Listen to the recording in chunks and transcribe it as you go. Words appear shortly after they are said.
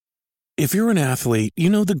If you're an athlete, you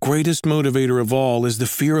know the greatest motivator of all is the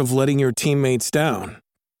fear of letting your teammates down.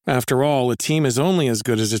 After all, a team is only as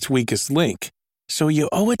good as its weakest link. So you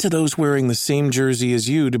owe it to those wearing the same jersey as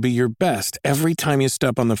you to be your best every time you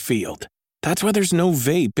step on the field. That's why there's no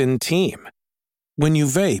vape in team. When you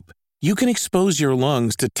vape, you can expose your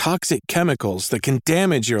lungs to toxic chemicals that can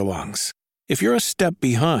damage your lungs. If you're a step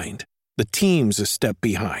behind, the team's a step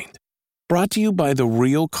behind. Brought to you by The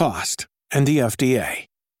Real Cost and the FDA.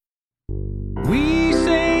 We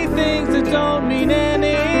say things that don't mean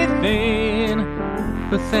anything,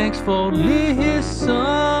 but thanks for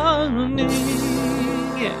listening.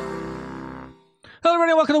 Yeah. Hello,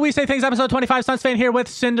 everybody. Welcome to We Say Things, episode 25. Suns fan here with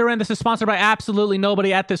Cinderin. This is sponsored by absolutely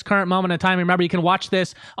nobody at this current moment in time. Remember, you can watch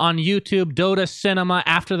this on YouTube, Dota Cinema,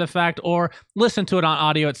 after the fact, or listen to it on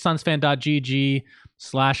audio at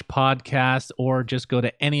sunsfan.gg/podcast, or just go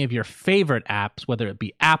to any of your favorite apps, whether it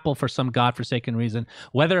be Apple for some godforsaken reason,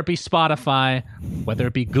 whether it be Spotify, whether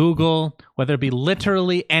it be Google, whether it be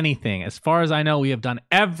literally anything. As far as I know, we have done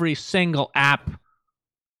every single app.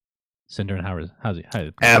 Cinderin, how's it?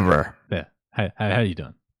 Ever. Yeah. How you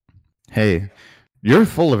doing? Hey, you're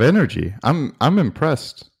full of energy. I'm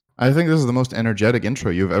impressed. I think this is the most energetic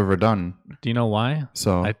intro you've ever done. Do you know why?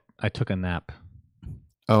 So I took a nap.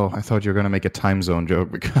 Oh, I thought you were going to make a time zone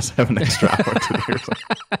joke because I have an extra hour today or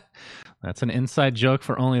something. That's an inside joke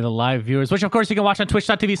for only the live viewers, which of course you can watch on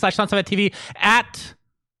twitch.tv/SunsFanTV at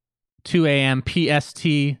 2 a.m.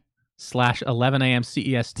 PST/11 a.m.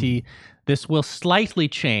 CEST. This will slightly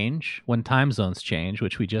change when time zones change,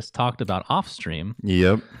 which we just talked about off stream.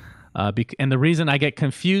 Yep. And the reason I get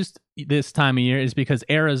confused this time of year is because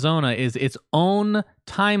Arizona is its own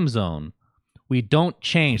time zone. We don't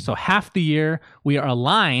change. So half the year we are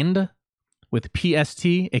aligned with PST,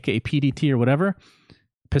 aka PDT or whatever,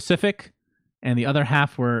 Pacific, and the other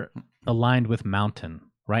half we're aligned with Mountain.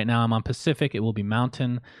 Right now I'm on Pacific. It will be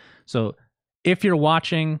Mountain. So if you're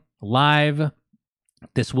watching live,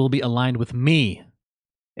 this will be aligned with me,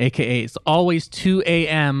 aka it's always 2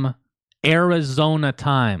 a.m. Arizona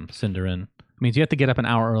time, Cinderin. Means you have to get up an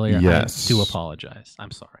hour earlier. Yes. I do apologize. I'm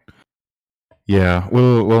sorry. Yeah,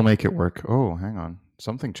 we'll make it work. Oh, hang on.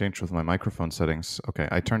 Something changed with my microphone settings. Okay,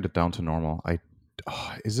 I turned it down to normal.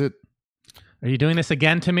 Is it? Are you doing this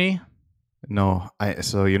again to me? No.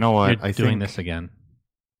 So you know what? You're doing this again.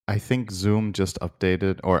 I think Zoom just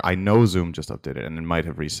updated, or I know Zoom just updated, and it might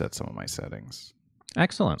have reset some of my settings.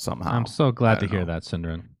 Excellent. Somehow. I'm so glad to hear that,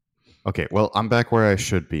 Cinderin. Okay, well, I'm back where I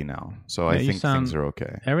should be now, so I think things are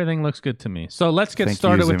okay. Everything looks good to me. So let's get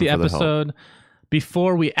started with the episode.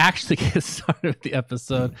 Before we actually get started with the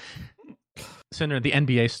episode, Cinder, the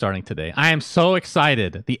NBA is starting today. I am so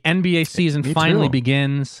excited. The NBA season finally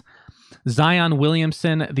begins. Zion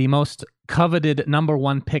Williamson, the most coveted number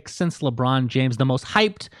one pick since LeBron James, the most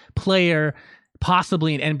hyped player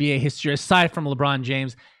possibly in NBA history, aside from LeBron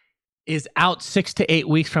James, is out 6 to 8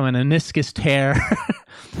 weeks from an meniscus tear.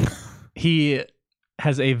 He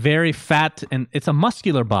has a very fat, and it's a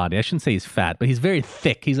muscular body. I shouldn't say he's fat, but he's very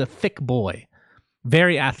thick. He's a thick boy.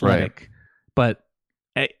 Very athletic, but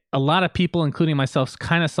a lot of people, including myself,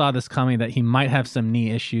 kind of saw this coming, that he might have some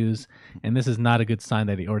knee issues, and this is not a good sign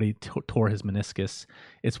that he already tore his meniscus.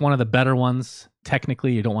 It's one of the better ones.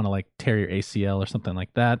 Technically, you don't want to tear your ACL or something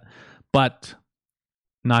like that, but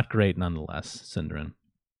not great nonetheless, Cinderin.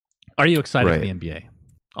 Are you excited for the NBA?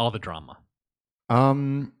 All the drama.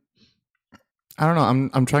 I don't know.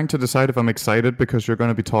 I'm trying to decide if I'm excited because you're going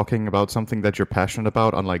to be talking about something that you're passionate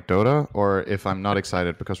about, unlike Dota, or if I'm not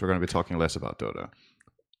excited because we're going to be talking less about Dota.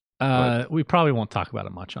 We probably won't talk about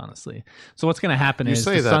it much, honestly. So what's going to happen is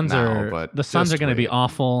the Suns are going to be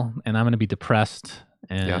awful, and I'm going to be depressed.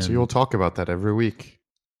 And yeah, so you'll talk about that every week.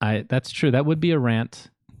 That's true. That would be a rant.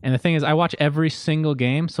 And the thing is, I watch every single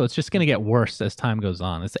game, so it's just going to get worse as time goes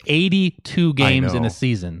on. It's 82 games in a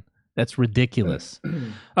season. That's ridiculous.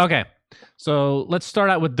 Okay. So let's start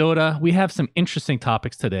out with Dota. We have some interesting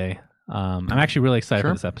topics today. I'm actually really excited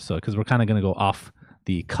for this episode because we're kind of going to go off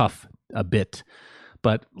the cuff a bit.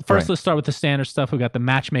 But first, let's start with the standard stuff. We got the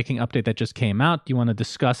matchmaking update that just came out. Do you want to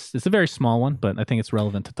discuss? It's a very small one, but I think it's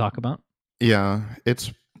relevant to talk about. Yeah,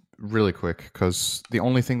 it's really quick because the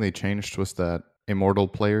only thing they changed was that Immortal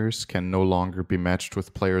players can no longer be matched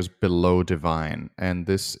with players below Divine. And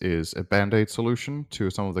this is a band-aid solution to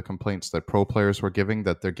some of the complaints that pro players were giving,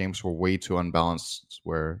 that their games were way too unbalanced,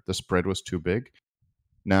 where the spread was too big.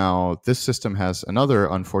 Now, this system has another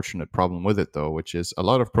unfortunate problem with it, though, which is a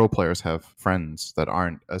lot of pro players have friends that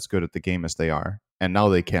aren't as good at the game as they are, and now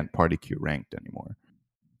they can't party queue ranked anymore.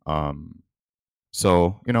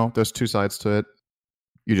 So, there's two sides to it.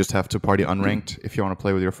 You just have to party unranked if you want to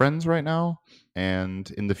play with your friends right now,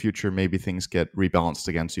 and in the future maybe things get rebalanced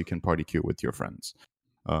again so you can party queue with your friends.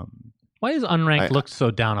 Why is unranked looked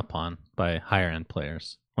so down upon by higher end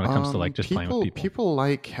players when it comes to like just playing with people? People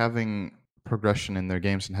like having progression in their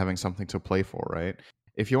games and having something to play for, right?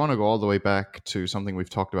 If you want to go all the way back to something we've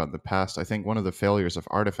talked about in the past, I think one of the failures of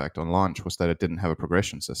Artifact on launch was that it didn't have a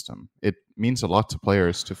progression system. It means a lot to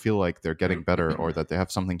players to feel like they're getting better or that they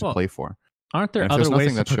have something to play for. Aren't there other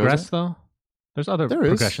ways to progress, though? There's other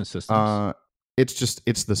progression systems.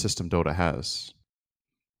 It's the system Dota has.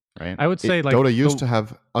 Right. I would say like Dota used to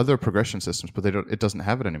have other progression systems, but it doesn't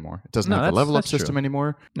have it anymore. It doesn't have the level up system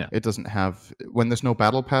anymore. Yeah. It doesn't have, when there's no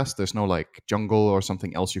battle pass, there's no like jungle or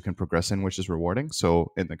something else you can progress in, which is rewarding.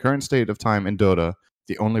 So in the current state of time in Dota,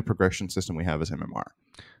 the only progression system we have is MMR.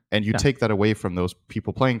 And you take that away from those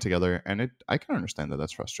people playing together, and I can understand that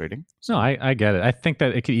that's frustrating. So. No, I get it. I think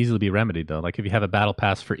that it could easily be remedied though. Like if you have a battle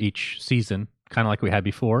pass for each season, kind of like we had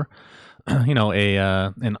before,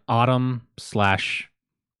 an autumn /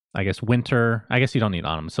 I guess winter. I guess you don't need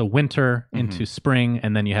autumn. So winter into spring,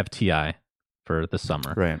 and then you have TI for the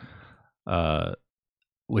summer. Right.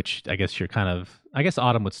 Which I guess I guess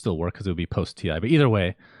autumn would still work because it would be post TI. But either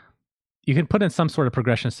way, you can put in some sort of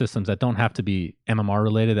progression systems that don't have to be MMR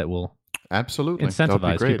related that will absolutely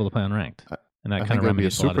incentivize people to play unranked. And that I think that would be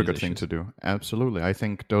a super good thing to do. Absolutely. I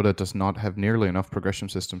think Dota does not have nearly enough progression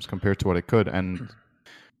systems compared to what it could. And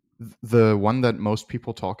the one that most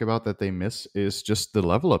people talk about that they miss is just the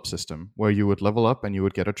level up system, where you would level up and you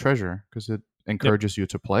would get a treasure because it encourages you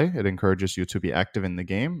to play. It encourages you to be active in the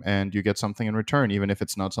game, and you get something in return. Even if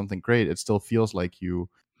it's not something great, it still feels like you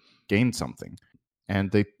gained something.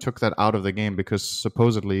 And they took that out of the game because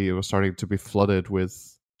supposedly it was starting to be flooded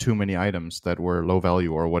with too many items that were low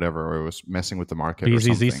value or whatever, or it was messing with the market or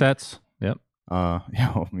something. BZZ sets? Yep. I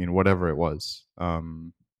mean, whatever it was.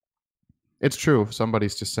 It's true.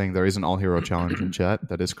 Somebody's just saying there is an all-hero challenge in chat.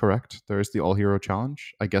 That is correct. There is the all-hero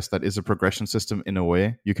challenge. I guess that is a progression system in a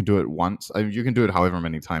way. You can do it once. I mean, you can do it however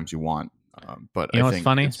many times you want. But I think what's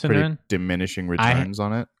funny, it's pretty diminishing returns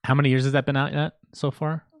on it. How many years has that been out yet so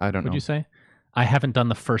far? I don't know. Would you say? I haven't done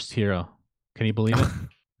the first hero. Can you believe it?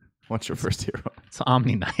 What's your first hero? It's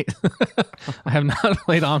Omni Knight. I have not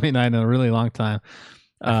played Omni Knight in a really long time.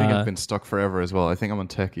 I think I've been stuck forever as well. I think I'm on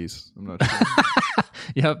Techies. I'm not sure.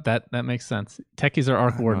 Yep, that makes sense. Techies are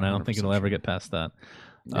Arc Warden. I don't think it'll ever get past that.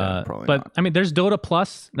 Yeah, probably but not. I mean, there's Dota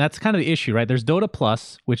Plus. That's kind of the issue, right? There's Dota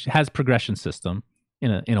Plus, which has progression system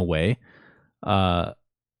in a way.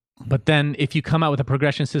 But then if you come out with a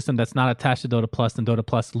progression system that's not attached to Dota Plus, then Dota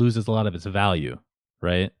Plus loses a lot of its value,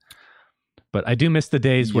 right? But I do miss the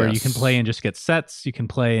days where you can play and just get sets. You can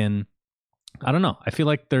play in, I don't know. I feel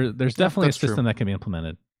like there's definitely a system that can be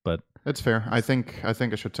implemented. But it's fair. I think I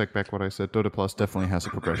should take back what I said. Dota Plus definitely has a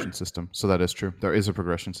progression system, so that is true. There is a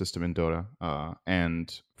progression system in Dota,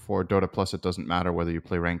 and for Dota Plus, it doesn't matter whether you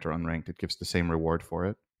play ranked or unranked. It gives the same reward for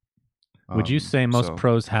it. Would you say most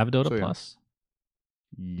pros have Dota Plus?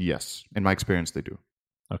 Yes, in my experience, they do.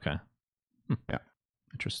 Okay. Yeah.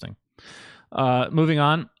 Interesting. Moving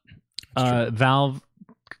on, Valve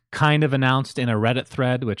kind of announced in a Reddit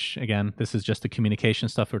thread, which again, this is just the communication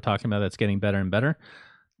stuff we're talking about that's getting better and better.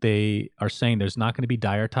 They are saying there's not going to be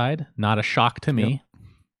Dire Tide. Not a shock to me.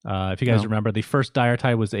 If you guys remember, the first Dire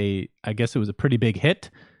Tide was I guess it was a pretty big hit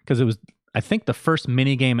because it was, I think, the first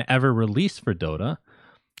mini game ever released for Dota,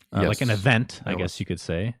 like an event, I guess you could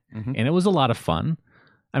say, and it was a lot of fun.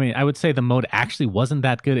 I mean, I would say the mode actually wasn't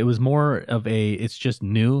that good. It was more of it's just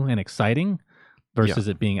new and exciting versus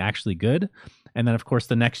it being actually good. And then, of course,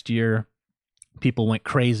 the next year, people went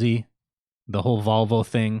crazy. The whole Volvo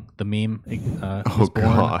thing, the meme.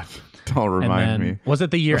 God, don't remind me. Was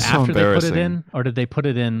it the year after they put it in, or did they put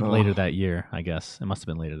it in later that year? I guess it must have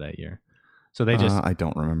been later that year. So they just I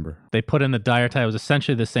don't remember. They put in the Dire Tide. It was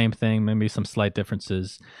essentially the same thing, maybe some slight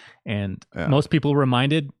differences. And most people were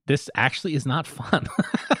reminded this actually is not fun.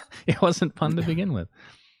 It wasn't fun to begin with.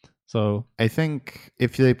 So I think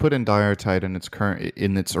if they put in Dire Tide in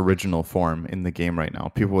its original form in the game right now,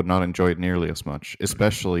 people would not enjoy it nearly as much,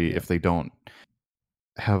 especially if they don't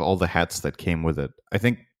have all the hats that came with it. I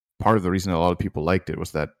think part of the reason a lot of people liked it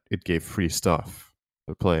was that it gave free stuff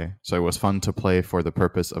to play. So it was fun to play for the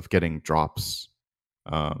purpose of getting drops.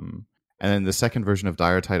 And then the second version of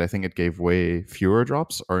Dire Tide, I think it gave way fewer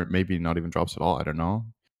drops, or maybe not even drops at all. I don't know.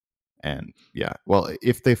 And yeah, well,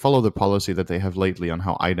 if they follow the policy that they have lately on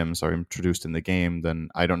how items are introduced in the game, then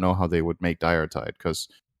I don't know how they would make Dire Tide. Because,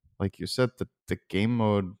 like you said, the game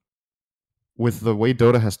mode, with the way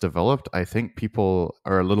Dota has developed, I think people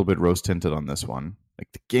are a little bit rose-tinted on this one.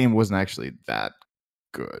 Like, the game wasn't actually that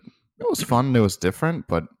good. It was fun, it was different,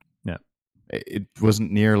 but it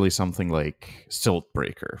wasn't nearly something like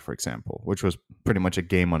Siltbreaker, for example, which was pretty much a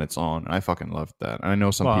game on its own. And I fucking loved that. And I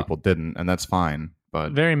know some people didn't, and that's fine.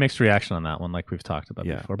 But very mixed reaction on that one, like we've talked about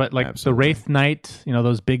before. But like absolutely. the Wraith Knight,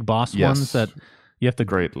 those big boss ones that you have to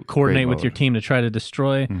coordinate with your team to try to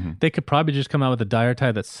destroy. Mm-hmm. They could probably just come out with a dire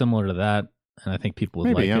type that's similar to that, and I think people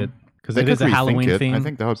would it because it is a Halloween theme. I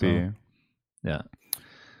think that would be. Yeah.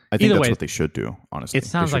 I think that's what they should do, honestly. It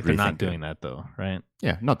sounds like they're not doing that, though, right?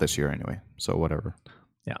 Yeah, not this year anyway. So whatever.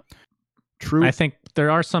 Yeah. True. I think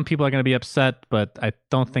there are some people that are going to be upset, but I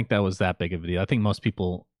don't think that was that big of a deal. I think most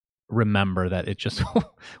people remember that it just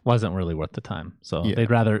wasn't really worth the time. So they'd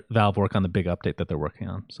rather Valve work on the big update that they're working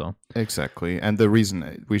on. So exactly. And the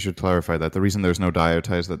reason, we should clarify that, the reason there's no dire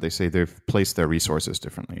tie is that they say they've placed their resources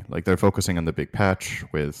differently. Like they're focusing on the big patch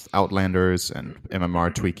with Outlanders and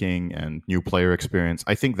MMR tweaking and new player experience.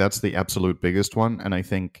 I think that's the absolute biggest one. And I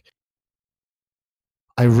think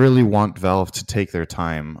I really want Valve to take their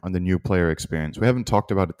time on the new player experience. We haven't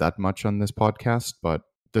talked about it that much on this podcast, but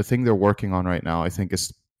the thing they're working on right now, I think,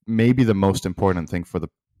 is maybe the most important thing for the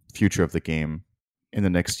future of the game in the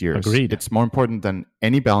next years. Agreed. It's more important than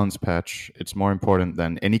any balance patch. It's more important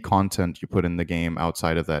than any content you put in the game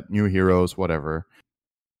outside of that. New heroes, whatever.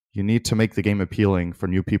 You need to make the game appealing for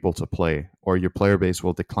new people to play, or your player base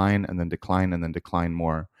will decline and then decline and then decline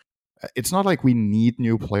more. It's not like we need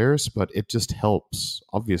new players, but it just helps.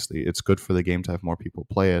 Obviously, it's good for the game to have more people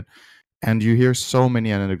play it. And you hear so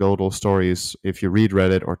many anecdotal stories if you read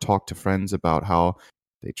Reddit or talk to friends about how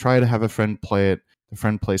they try to have a friend play it. The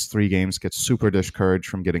friend plays 3 games, gets super discouraged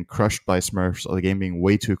from getting crushed by Smurfs or the game being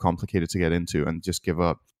way too complicated to get into and just give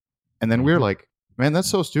up. And then we're like, man,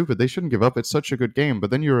 that's so stupid. They shouldn't give up. It's such a good game.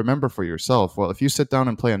 But then you remember for yourself, well, if you sit down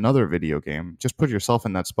and play another video game, just put yourself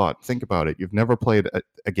in that spot. Think about it. You've never played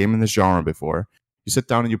a game in this genre before. You sit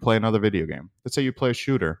down and you play another video game. Let's say you play a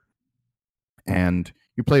shooter and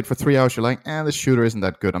you play it for 3 hours. You're like, this shooter isn't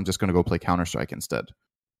that good. I'm just going to go play Counter-Strike instead.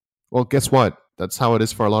 Well, guess what? That's how it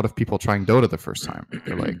is for a lot of people trying Dota the first time.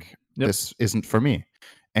 They're like, this isn't for me.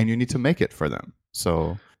 And you need to make it for them.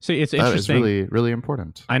 So it's that interesting. Is really, really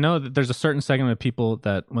important. I know that there's a certain segment of people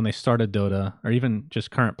that when they started Dota, or even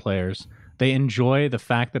just current players, they enjoy the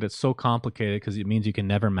fact that it's so complicated because it means you can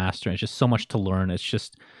never master it. It's just so much to learn. It's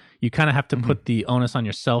just, you kind of have to put the onus on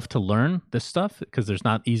yourself to learn this stuff because there's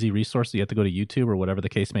not easy resources. You have to go to YouTube or whatever the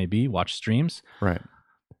case may be, watch streams. Right.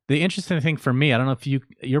 The interesting thing for me, I don't know if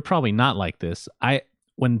you're probably not like this.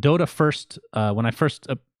 When I first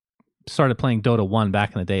started playing Dota 1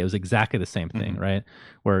 back in the day, it was exactly the same thing, right?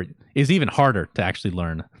 Where it's even harder to actually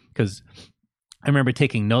learn because I remember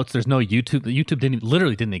taking notes. There's no YouTube. The YouTube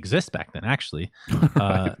literally didn't exist back then, actually.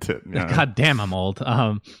 God damn, I'm old.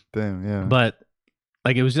 Damn, yeah. But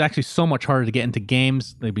like it was actually so much harder to get into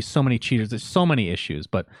games. There'd be so many cheaters. There's so many issues,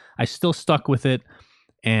 but I still stuck with it.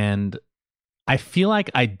 And I feel like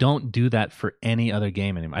I don't do that for any other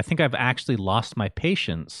game anymore. I think I've actually lost my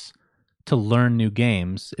patience to learn new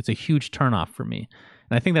games. It's a huge turnoff for me.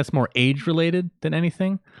 And I think that's more age related than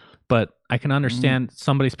anything. But I can understand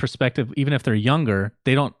somebody's perspective, even if they're younger,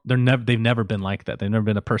 they've never been like that. They've never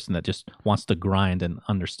been a person that just wants to grind and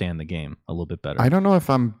understand the game a little bit better. I don't know if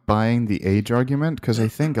I'm buying the age argument because I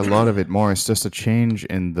think a lot of it more is just a change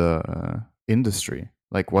in the industry.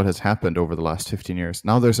 Like what has happened over the last 15 years.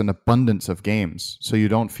 Now there's an abundance of games. So you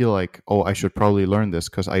don't feel like, I should probably learn this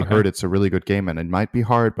because I heard it's a really good game and it might be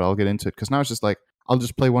hard, but I'll get into it. Because now it's just like, I'll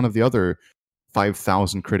just play one of the other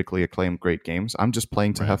 5,000 critically acclaimed great games. I'm just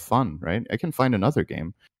playing to have fun, right? I can find another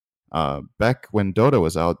game. Back when Dota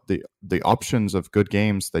was out, the options of good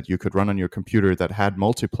games that you could run on your computer that had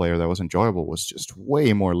multiplayer that was enjoyable was just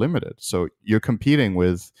way more limited. So you're competing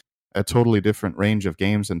with a totally different range of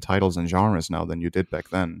games and titles and genres now than you did back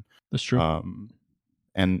then. That's true.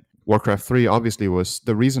 And Warcraft 3 obviously was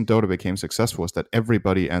the reason Dota became successful was that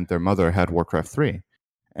everybody and their mother had Warcraft 3.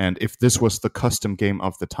 And if this was the custom game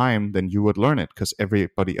of the time, then you would learn it because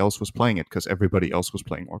everybody else was playing it because everybody else was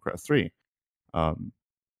playing Warcraft 3.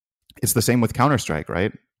 It's the same with Counter-Strike,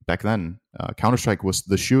 right? Back then, Counter-Strike was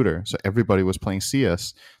the shooter. So everybody was playing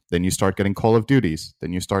CS. Then you start getting Call of Duties.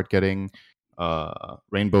 Then you start getting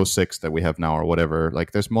Rainbow Six that we have now or whatever.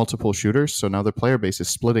 Like there's multiple shooters, so now the player base is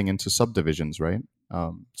splitting into subdivisions, right?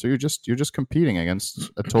 So you're just competing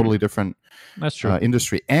against a totally different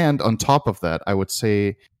industry. And on top of that, I would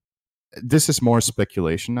say this is more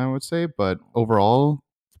speculation, I would say, but overall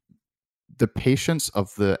the patience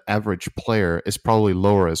of the average player is probably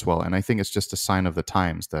lower as well. And I think it's just a sign of the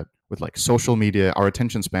times that with like social media, our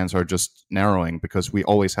attention spans are just narrowing because we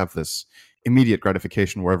always have this immediate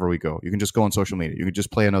gratification wherever we go. You can just go on social media. You can just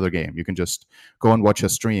play another game. You can just go and watch a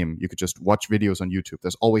stream. You could just watch videos on YouTube.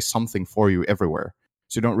 There's always something for you everywhere.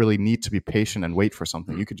 So you don't really need to be patient and wait for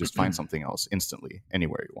something. You could just find something else instantly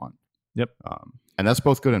anywhere you want. Yep. And that's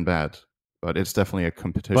both good and bad. But it's definitely a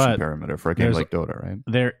competition parameter for a game like Dota, right?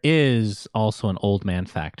 There is also an old man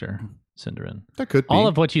factor, Synderen. That could be. All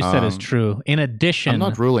of what you said is true. In addition, I'm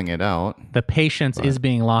not ruling it out. The patience is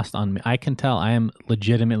being lost on me. I can tell I am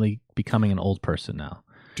legitimately becoming an old person now.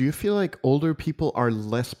 Do you feel like older people are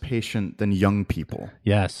less patient than young people?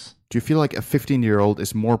 Yes. Do you feel like a 15-year-old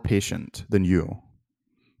is more patient than you?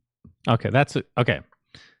 Okay, that's an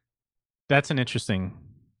interesting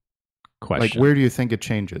question. Like, where do you think it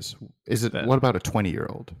changes? Is it what about a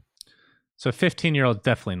 20-year-old? So, a 15-year-old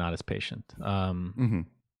definitely not as patient.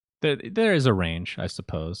 There is a range, I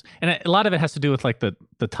suppose, and a lot of it has to do with like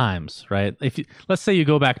the times, right? If let's say you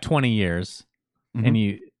go back 20 years and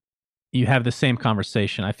you have the same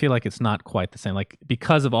conversation, I feel like it's not quite the same. Like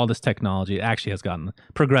because of all this technology, it actually has gotten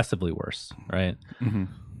progressively worse, right?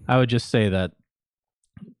 I would just say that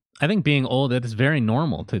I think being old, it is very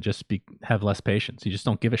normal to just have less patience. You just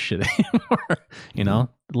don't give a shit anymore. You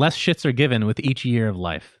know, less shits are given with each year of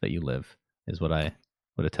life that you live, is what I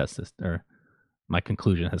would attest this, or my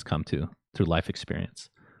conclusion has come to through life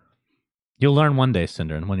experience. You'll learn one day,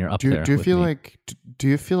 Synderen, when you're up there. Do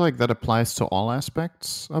you feel like that applies to all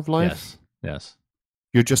aspects of life? Yes.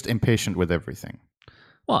 You're just impatient with everything.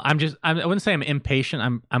 Well, I wouldn't say I'm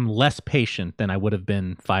impatient. I'm less patient than I would have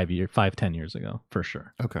been 10 years ago, for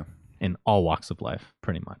sure. Okay. In all walks of life,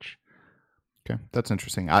 pretty much. Okay, that's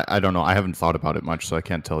interesting. I don't know. I haven't thought about it much, so I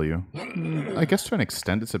can't tell you. I guess to an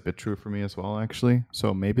extent, it's a bit true for me as well, actually.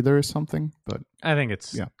 So maybe there is something, but I think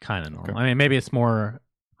it's kind of normal. Okay. I mean, maybe it's more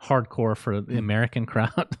hardcore for the American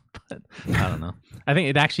crowd, but I don't know. I think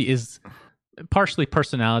it actually is partially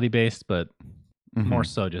personality based, but more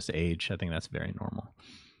so just age. I think that's very normal.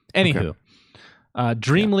 Anywho,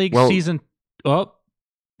 Dream League season. Oh,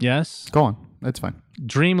 yes. Go on. That's fine.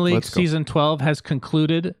 Dream League season 12 has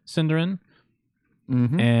concluded, Synderen.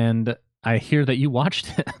 And I hear that you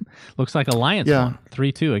watched it. Looks like Alliance won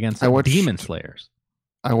 3-2 against Demon Slayers.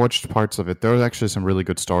 I watched parts of it. There was actually some really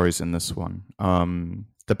good stories in this one.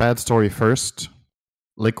 The bad story first,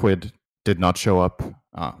 Liquid did not show up.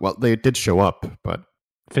 Well, they did show up, but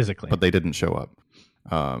physically. But they didn't show up.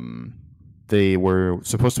 They were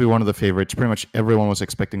supposed to be one of the favorites. Pretty much everyone was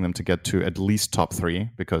expecting them to get to at least top 3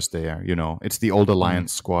 because they are, it's the old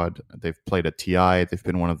Alliance squad. They've played at TI. They've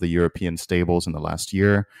been one of the European stables in the last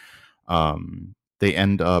year. They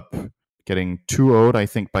end up getting 2-0'd, I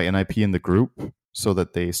think, by NIP in the group so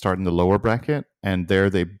that they start in the lower bracket. And there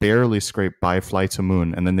they barely scrape by Fly to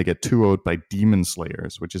Moon. And then they get 2-0'd by Demon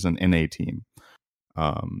Slayers, which is an NA team.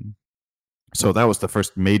 So that was the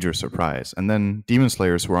first major surprise. And then Demon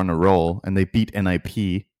Slayers were on a roll, and they beat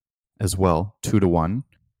NIP as well, 2-1.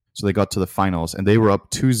 So they got to the finals, and they were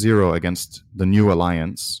up 2-0 against the new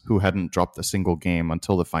Alliance, who hadn't dropped a single game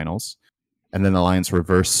until the finals. And then Alliance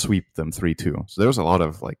reverse sweep them 3-2. So there was a lot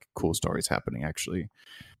of cool stories happening, actually.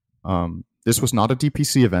 This was not a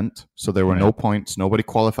DPC event, so there were no points. Nobody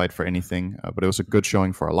qualified for anything, but it was a good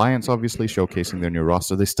showing for Alliance, obviously, showcasing their new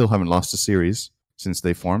roster. They still haven't lost a series since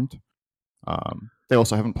they formed. They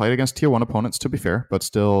also haven't played against tier 1 opponents, to be fair, but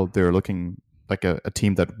still they're looking like a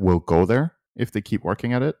team that will go there if they keep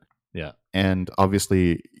working at it. Yeah. And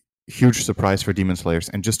obviously, huge surprise for Demon Slayers,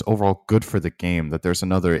 and just overall good for the game that there's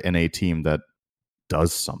another NA team that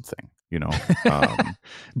does something,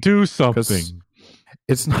 do something.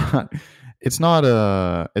 It's not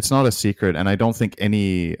a secret, and I don't think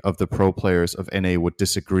any of the pro players of NA would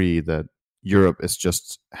disagree that Europe has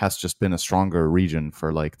just been a stronger region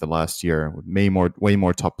for the last year, with way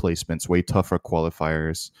more top placements, way tougher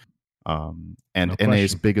qualifiers, and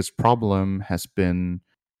NA's biggest problem has been,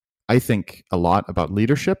 I think, a lot about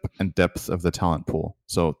leadership and depth of the talent pool.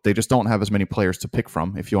 So they just don't have as many players to pick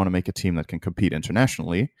from if you want to make a team that can compete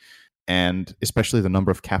internationally. And especially the number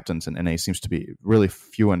of captains in NA seems to be really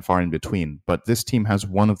few and far in between. But this team has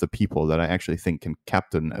one of the people that I actually think can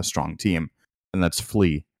captain a strong team, and that's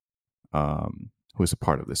Flea, who is a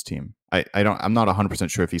part of this team. I'm not 100%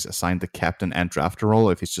 sure if he's assigned the captain and drafter role,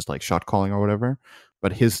 if he's just shot calling or whatever.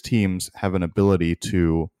 But his teams have an ability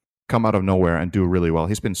to come out of nowhere and do really well.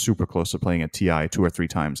 He's been super close to playing at TI 2 or 3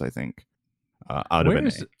 times, I think. Out of NA.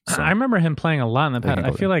 So I remember him playing a lot in the past.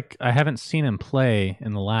 I feel like I haven't seen him play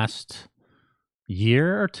in the last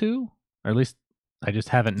year or two, or at least I just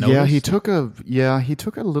haven't noticed. Yeah, he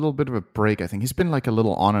took a little bit of a break. I think he's been like a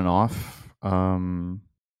little on and off.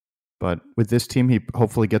 But with this team, he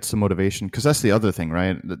hopefully gets some motivation, because that's the other thing,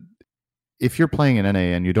 right? If you're playing in NA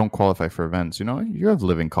and you don't qualify for events, you have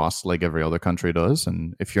living costs like every other country does,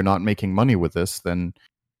 and if you're not making money with this, then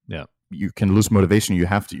you can lose motivation. You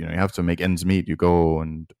have to make ends meet. You go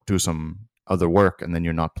and do some other work, and then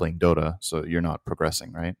you're not playing Dota, so you're not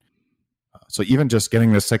progressing, right? So even just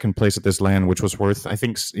getting the second place at this LAN, which was worth, I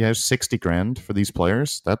think, 60 grand for these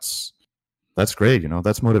players, that's great.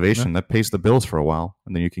 That's motivation. That pays the bills for a while,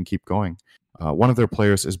 and then you can keep going. One of their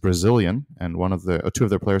players is Brazilian, and two of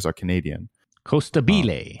their players are Canadian.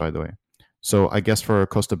 Costabile, by the way. So I guess for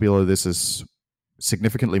Costabile, this is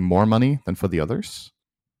significantly more money than for the others,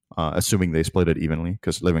 assuming they split it evenly,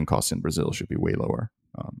 because living costs in Brazil should be way lower.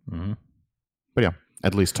 But yeah,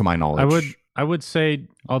 at least to my knowledge. I would say,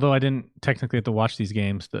 although I didn't technically have to watch these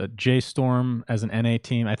games, the J-Storm as an NA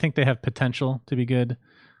team, I think they have potential to be good.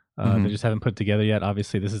 They just haven't put it together yet.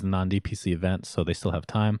 Obviously, this is a non-DPC event, so they still have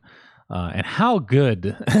time. And how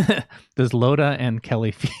good does Loda and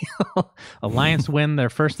Kelly feel? Alliance win their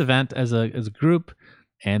first event as a group,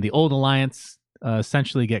 and the old Alliance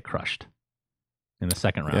essentially get crushed in the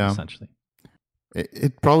second round, essentially.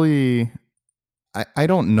 It probably... I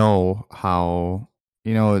don't know how...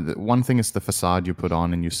 one thing is the facade you put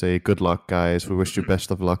on and you say, good luck, guys. We wish you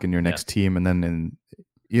best of luck in your next team. And then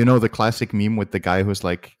the classic meme with the guy who's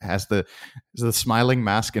like, has the smiling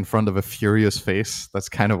mask in front of a furious face. That's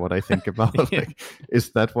kind of what I think about. Like,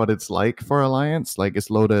 is that what it's like for Alliance? Like, is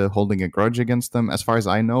Loda holding a grudge against them? As far as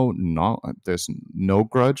I know, no, there's no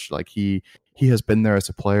grudge. Like, he has been there as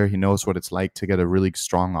a player. He knows what it's like to get a really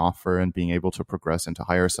strong offer and being able to progress into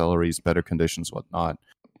higher salaries, better conditions, whatnot.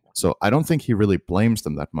 So I don't think he really blames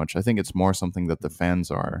them that much. I think it's more something that the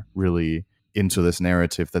fans are really into this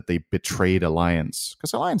narrative that they betrayed Alliance.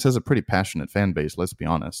 Because Alliance has a pretty passionate fan base, let's be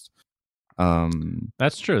honest.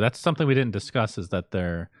 That's true. That's something we didn't discuss, is that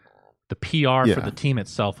the PR for the team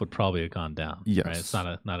itself would probably have gone down. Yes. Right?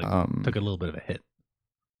 It's took a little bit of a hit.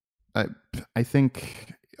 I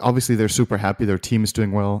think... Obviously, they're super happy. Their team is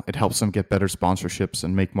doing well. It helps them get better sponsorships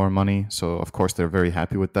and make more money. So, of course, they're very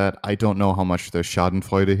happy with that. I don't know how much there's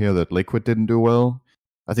schadenfreude here that Liquid didn't do well.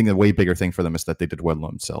 I think the way bigger thing for them is that they did well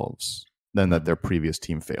themselves than that their previous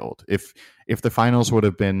team failed. If the finals would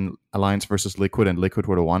have been Alliance versus Liquid and Liquid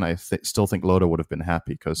would have won, I still think Loda would have been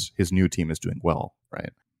happy because his new team is doing well,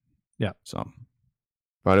 right? Yeah. So,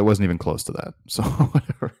 but it wasn't even close to that. So,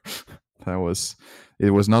 whatever. It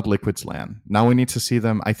was not Liquid's LAN. Now we need to see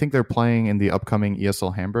them. I think they're playing in the upcoming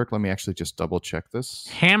ESL Hamburg. Let me actually just double check this.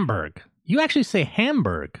 Hamburg. You actually say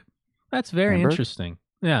Hamburg. That's very interesting.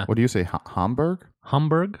 Yeah. What do you say? Hamburg?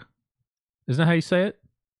 Hamburg. Isn't that how you say it?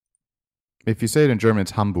 If you say it in German,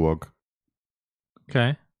 it's Hamburg.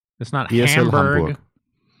 Okay. It's not ESL Hamburg.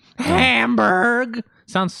 Hamburg.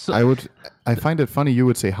 Sounds so... I find it funny you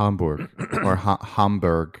would say Hamburg or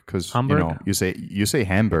Hamburg, because you say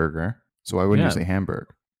hamburger. So why wouldn't you say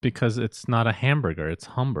Hamburg? Because it's not a hamburger; it's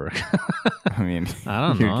Hamburg. I mean, I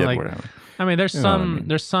don't know. I mean,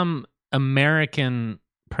 there's some American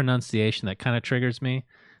pronunciation that kind of triggers me.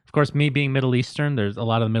 Of course, me being Middle Eastern, there's a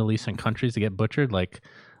lot of the Middle Eastern countries that get butchered, like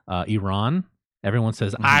Iran. Everyone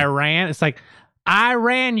says Iran. It's like I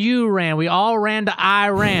ran, you ran. We all ran to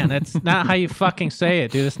Iran. That's not how you fucking say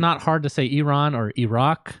it, dude. It's not hard to say Iran or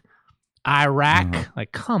Iraq. Iraq,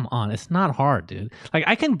 like, come on, it's not hard, dude. Like,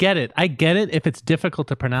 I can get it. I get it if it's difficult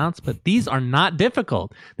to pronounce, but these are not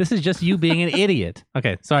difficult. This is just you being an idiot.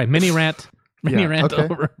 Okay, sorry, mini rant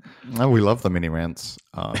over. Oh, we love the mini rants.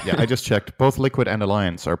 I just checked. Both Liquid and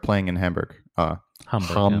Alliance are playing in Hamburg.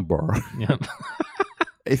 Hamburg. Yeah.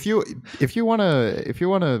 If you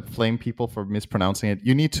wanna flame people for mispronouncing it,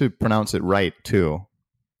 you need to pronounce it right too.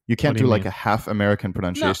 You can't do like a half American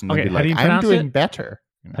pronunciation and be like, I'm doing better.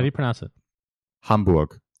 How do you pronounce it?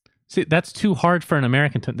 Hamburg. See, that's too hard for an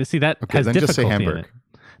American to see. That has then difficulty just say Hamburg. in it.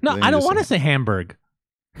 No, I don't want to say Hamburg.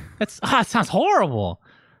 It sounds horrible.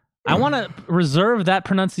 I want to reserve that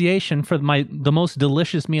pronunciation for the most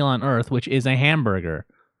delicious meal on earth, which is a hamburger.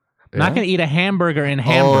 I'm not going to eat a hamburger in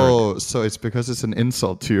Hamburg. Oh, so it's because it's an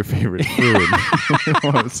insult to your favorite food. You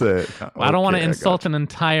don't want to say it. Well, I don't want to insult an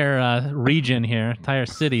entire region here, entire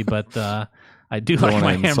city, but I do like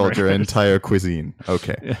my hamburgers. Insult your entire cuisine.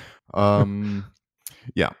 Okay.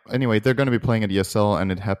 Yeah. Anyway, they're going to be playing at ESL, and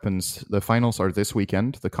it happens. The finals are this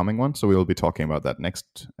weekend, the coming one. So we will be talking about that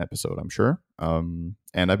next episode, I'm sure. And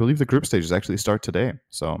I believe the group stages actually start today.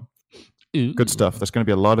 So good stuff. There's going to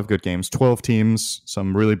be a lot of good games. 12 teams,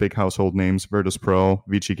 some really big household names: Virtus Pro,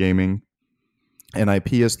 Vici Gaming.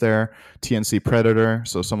 NIP is there, TNC Predator,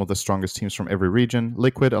 so some of the strongest teams from every region,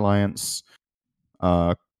 Liquid Alliance.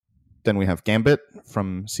 Then we have Gambit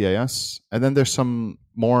from CIS, and then there's some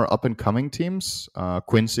more up-and-coming teams.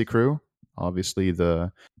 Quincy Crew, obviously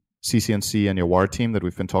the CCNC and Yawar team that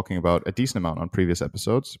we've been talking about a decent amount on previous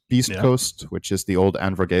episodes. Beast Coast, which is the old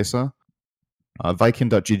Anvergesa.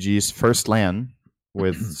 Viking.gg's first LAN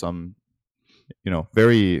with some,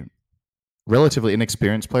 very relatively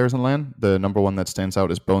inexperienced players in LAN. The number one that stands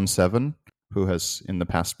out is Bone7, who has in the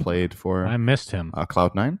past played for... I missed him.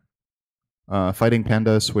 Cloud9. Fighting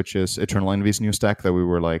Pandas, which is Eternal Envy's new stack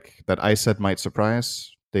that I said might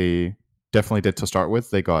surprise. They definitely did to start with.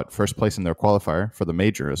 They got first place in their qualifier for the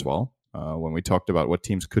major as well, when we talked about what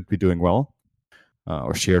teams could be doing well,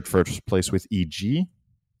 or shared first place with EG.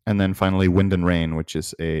 And then finally Wind and Rain, which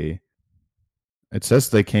is it says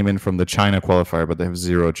they came in from the China qualifier, but they have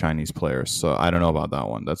 0 Chinese players. So I don't know about that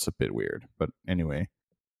one. That's a bit weird. But anyway,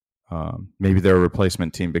 maybe they're a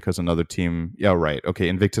replacement team because another team... Yeah, right. Okay,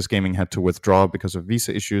 Invictus Gaming had to withdraw because of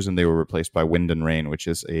visa issues, and they were replaced by Wind and Rain, which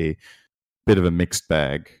is a bit of a mixed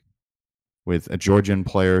bag, with a Georgian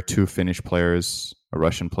player, 2 Finnish players, a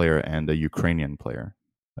Russian player, and a Ukrainian player.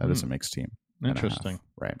 That is a mixed team. Interesting.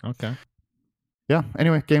 Right. Okay. Yeah,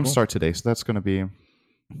 anyway, games start today, so that's going to be...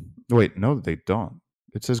 Wait, no, they don't.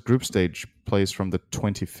 It says group stage plays from the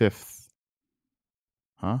 25th.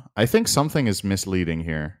 Huh? I think something is misleading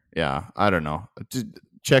here. Yeah, I don't know.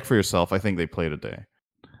 Check for yourself. I think they play today.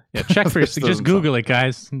 Yeah, check for yourself. Just Google it,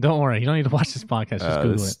 guys. Don't worry. You don't need to watch this podcast. Just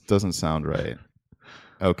Google this it. Doesn't sound right.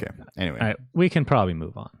 Okay. Anyway. All right. We can probably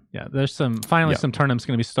move on. Yeah. There's some tournaments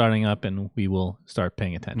going to be starting up, and we will start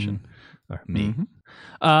paying attention. Or me.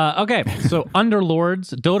 Okay. So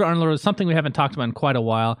Underlords, Dota Underlords, something we haven't talked about in quite a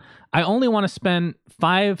while. I only want to spend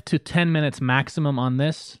 5 to 10 minutes maximum on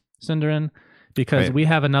this, Sindarin, because we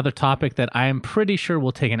have another topic that I am pretty sure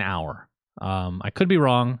will take an hour. I could be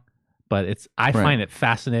wrong, but I find it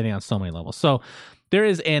fascinating on so many levels. So there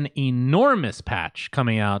is an enormous patch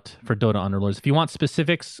coming out for Dota Underlords. If you want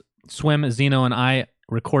specifics, Swim, Zeno, and I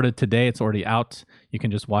recorded today. It's already out. You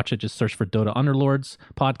can just watch it. Just search for Dota Underlords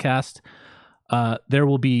podcast. There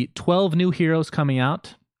will be 12 new heroes coming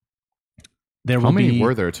out. How many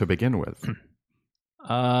were there to begin with?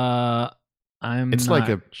 It's like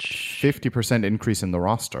a 50% increase in the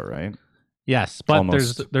roster, right? Yes, but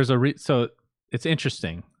so it's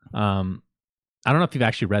interesting. I don't know if you've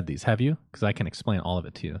actually read these, have you? Because I can explain all of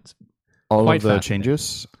it to you. It's all of the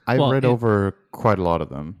changes? I've read over quite a lot of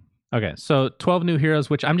them. Okay, so 12 new heroes,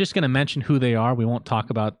 which I'm just going to mention who they are. We won't talk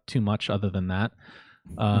about too much other than that.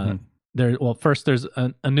 First, there's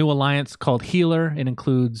a new alliance called Healer. It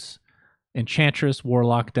includes Enchantress,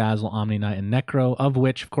 Warlock, Dazzle, Omni Knight, and Necro, of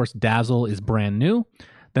which, of course, Dazzle is brand new.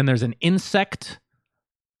 Then there's an Insect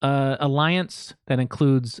alliance that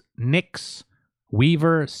includes Nyx,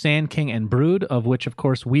 Weaver, Sand King, and Brood, of which, of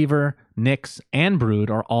course, Weaver, Nyx, and Brood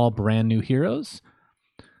are all brand new heroes.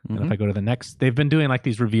 And if I go to the next, they've been doing like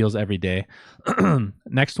these reveals every day.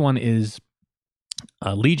 Next one is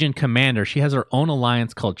Legion Commander. She has her own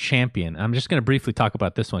alliance called Champion. I'm just going to briefly talk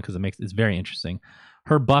about this one because it's very interesting.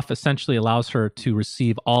 Her buff essentially allows her to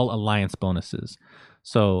receive all alliance bonuses.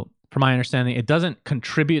 So, from my understanding, it doesn't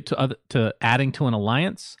contribute to adding to an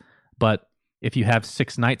alliance, but if you have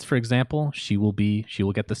 6 knights, for example, she will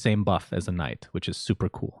get the same buff as a knight, which is super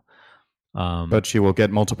cool. But she will get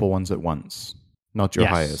multiple ones at once, not your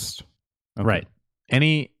highest. Okay. Right.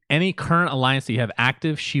 Any current alliance that you have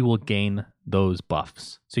active, she will gain those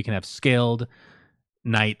buffs. So you can have scaled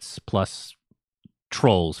knights plus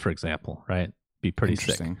trolls, for example, right? Be pretty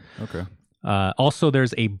sick. Okay. Also,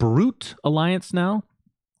 there's a Brute alliance now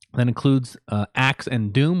that includes Axe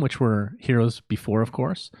and Doom, which were heroes before, of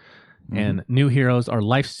course. And new heroes are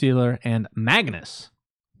Lifestealer and Magnus.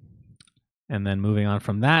 And then moving on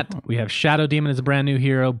from that, we have Shadow Demon is a brand new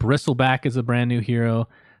hero. Bristleback is a brand new hero.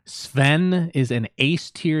 Sven is an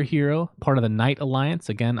ace tier hero, part of the Knight Alliance.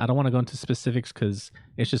 Again, I don't want to go into specifics because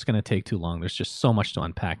it's just going to take too long. There's just so much to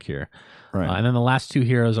unpack here. Right. And then the last 2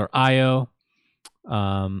 heroes are Io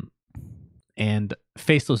and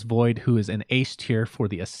Faceless Void, who is an ace tier for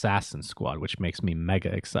the Assassin Squad, which makes me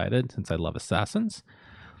mega excited since I love Assassins.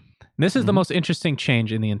 And this is the most interesting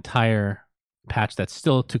change in the entire patch that's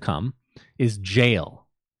still to come, is Jail.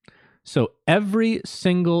 So every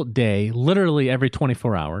single day, literally every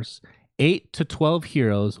 24 hours, 8 to 12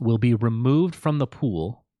 heroes will be removed from the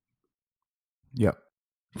pool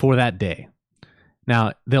for that day.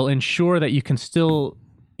 Now, they'll ensure that you can still,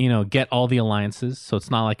 get all the alliances. So it's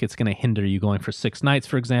not like it's going to hinder you going for 6 knights,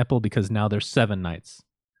 for example, because now there's 7 knights.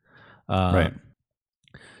 Right.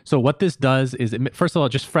 So what this does is, first of all,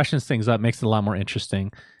 it just freshens things up, makes it a lot more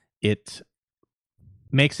interesting. It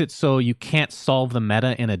makes it so you can't solve the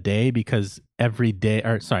meta in a day because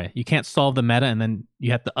you can't solve the meta and then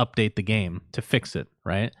you have to update the game to fix it,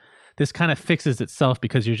 right? This kind of fixes itself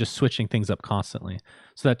because you're just switching things up constantly.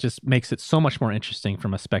 So that just makes it so much more interesting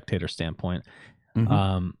from a spectator standpoint.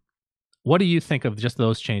 Mm-hmm. What do you think of just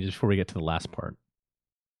those changes before we get to the last part?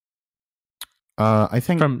 I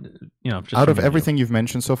think out of everything you've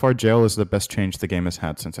mentioned so far, jail is the best change the game has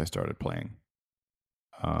had since I started playing.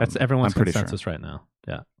 That's everyone's consensus right now.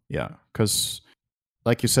 Yeah, because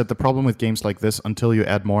like you said, the problem with games like this, until you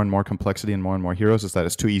add more and more complexity and more heroes, is that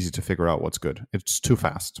it's too easy to figure out what's good. It's too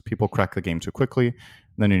fast. People crack the game too quickly, and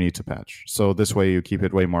then you need to patch. So this way you keep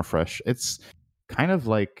it way more fresh. It's kind of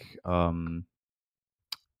like, in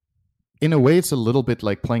a way, it's a little bit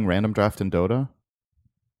like playing random draft in Dota.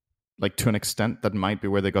 Like, to an extent, that might be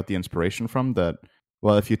where they got the inspiration from, that,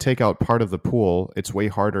 well, if you take out part of the pool, it's way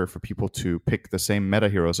harder for people to pick the same meta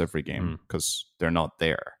heroes every game because they're not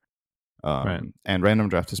there. Right. And random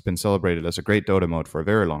draft has been celebrated as a great Dota mode for a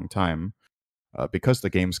very long time because the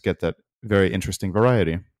games get that very interesting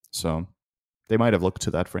variety. So they might have looked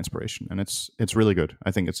to that for inspiration, and it's really good.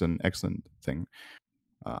 I think it's an excellent thing.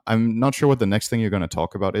 I'm not sure what the next thing you're going to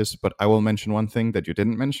talk about is, but I will mention one thing that you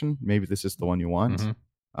didn't mention. Maybe this is the one you want,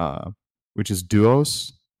 which is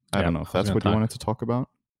duos. I don't know if that's what you wanted to talk about.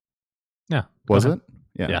 Yeah. Was it?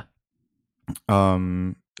 Yeah.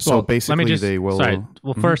 So basically, they will. Sorry.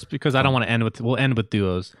 Well, first, because I don't want to end with. We'll end with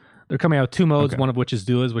duos. They're coming out with 2 modes. One of which is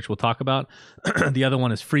duos, which we'll talk about. The other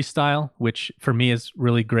one is freestyle, which for me is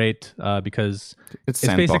really great because it's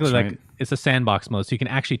basically like it's a sandbox mode, so you can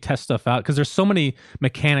actually test stuff out. Because there's so many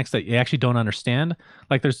mechanics that you actually don't understand.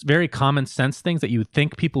 Like there's very common sense things that you would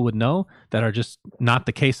think people would know that are just not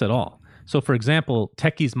the case at all. So, for example,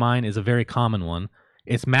 Techie's Mine is a very common one.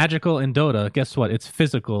 It's magical in Dota. Guess what? It's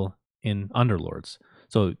physical in Underlords.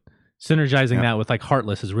 So synergizing that with like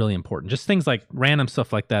Heartless is really important. Just things like random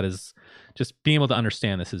stuff like that is just being able to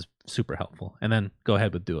understand this is super helpful. And then go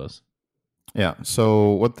ahead with duos. Yeah.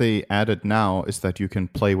 So what they added now is that you can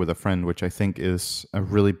play with a friend, which I think is a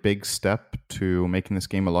really big step to making this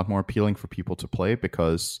game a lot more appealing for people to play,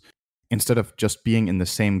 because instead of just being in the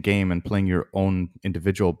same game and playing your own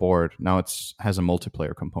individual board, now it has a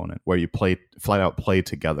multiplayer component where you flat out play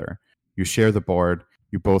together. You share the board.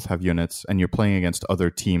 You both have units, and you're playing against other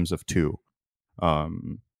teams of 2.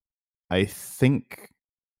 I think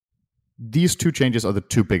these 2 changes are the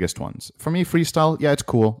 2 biggest ones. For me, freestyle, it's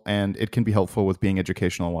cool, and it can be helpful with being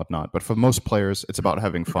educational and whatnot. But for most players, it's about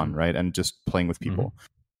having fun, right? And just playing with people.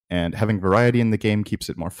 And having variety in the game keeps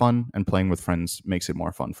it more fun, and playing with friends makes it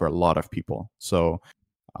more fun for a lot of people. So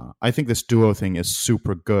I think this duo thing is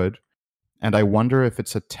super good. And I wonder if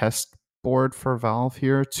it's a test board for Valve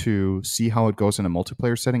here to see how it goes in a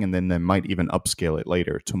multiplayer setting, and then they might even upscale it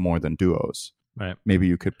later to more than duos. Right. Maybe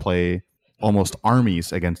you could play almost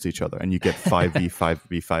armies against each other, and you get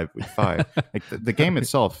 5v5v5v5. Like the game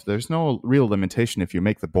itself, there's no real limitation if you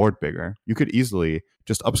make the board bigger. You could easily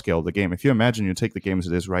just upscale the game. If you imagine you take the game as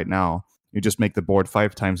it is right now, you just make the board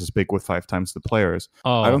 5 times as big with 5 times the players.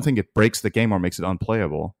 I don't think it breaks the game or makes it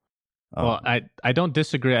unplayable. Well, I don't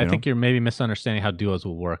disagree. I think you're maybe misunderstanding how duos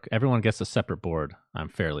will work. Everyone gets a separate board, I'm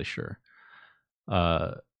fairly sure.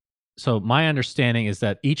 So my understanding is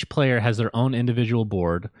that each player has their own individual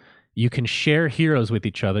board. You can share heroes with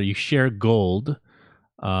each other. You share gold.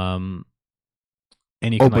 And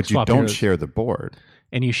you can but you don't heroes. Share the board.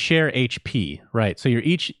 And you share HP, right? So you're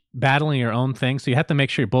each battling your own thing. So you have to make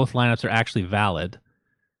sure both lineups are actually valid.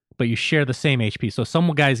 But you share the same HP. So some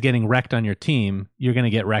guy's getting wrecked on your team, you're going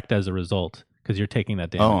to get wrecked as a result because you're taking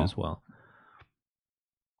that damage as well.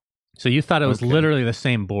 So you thought it was literally the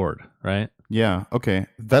same board, right? Yeah, okay.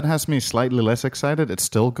 That has me slightly less excited. It's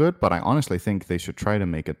still good, but I honestly think they should try to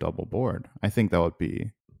make a double board. I think that would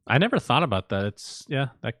be... I never thought about that.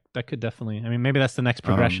 That could definitely... I mean, maybe that's the next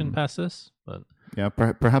progression past this, but... Yeah,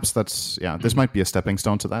 perhaps that's... Yeah, this might be a stepping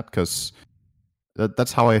stone to that, because...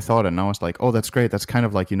 That's how I thought, and I was like, oh, that's great. That's kind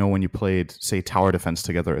of like, when you played, say, tower defense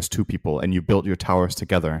together as 2 people, and you built your towers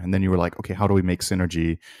together, and then you were like, okay, how do we make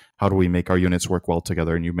synergy? How do we make our units work well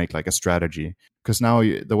together? And you make like a strategy. Because now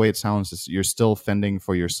the way it sounds is you're still fending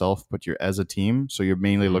for yourself, but you're as a team, so you're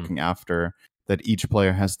mainly looking after that each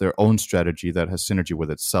player has their own strategy that has synergy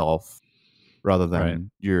with itself, rather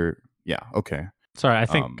than okay. Sorry, I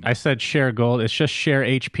think I said share gold. It's just share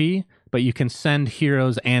HP, but you can send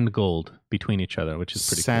heroes and gold between each other, which is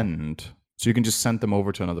pretty cool. So you can just send them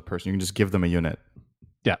over to another person. You can just give them a unit.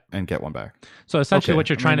 Yeah. And get one back. So essentially what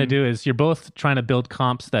you're trying to do is you're both trying to build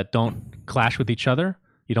comps that don't clash with each other.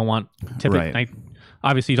 You don't want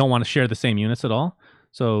obviously you don't want to share the same units at all.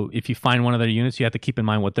 So if you find one of their units, you have to keep in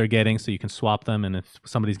mind what they're getting, so you can swap them. And if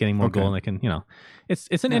somebody's getting more gold, they can,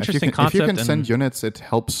 it's an interesting concept. If you can send units, it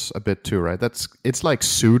helps a bit too, right? It's like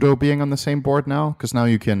pseudo being on the same board now, because now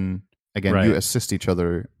you can you assist each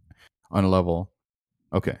other on a level.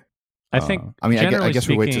 Okay. I think. I guess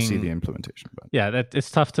we wait to see the implementation. But. Yeah,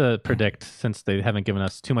 it's tough to predict since they haven't given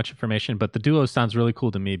us too much information. But the duo sounds really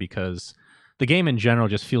cool to me because the game in general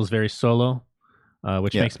just feels very solo,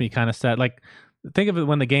 which makes me kind of sad. Like, think of it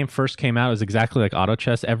when the game first came out, it was exactly like Auto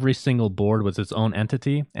Chess. Every single board was its own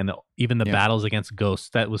entity, and even the battles against ghosts,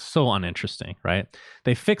 that was so uninteresting, right?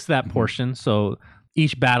 They fixed that portion, so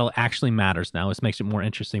each battle actually matters now. This makes it more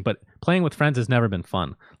interesting. But playing with friends has never been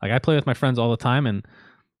fun. Like, I play with my friends all the time, and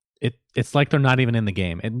it's like they're not even in the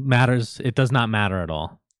game. It does not matter at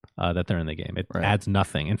all that they're in the game. It adds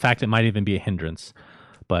nothing. In fact, it might even be a hindrance.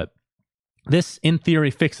 But this, in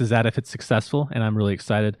theory, fixes that if it's successful, and I'm really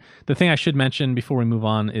excited. The thing I should mention before we move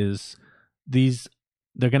on is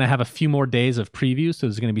they're going to have a few more days of previews, so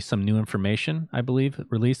there's going to be some new information, I believe,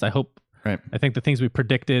 released. I hope. Right. I think the things we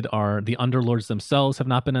predicted are the Underlords themselves have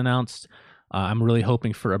not been announced. I'm really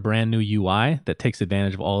hoping for a brand new UI that takes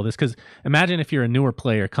advantage of all of this. Because imagine if you're a newer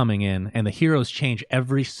player coming in and the heroes change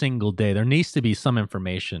every single day. There needs to be some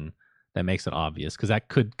information that makes it obvious, because that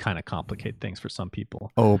could kind of complicate things for some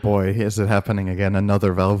people. Oh boy, is it happening again?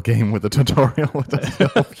 Another Valve game with a tutorial.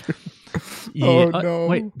 No.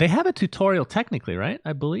 Wait, they have a tutorial technically, right?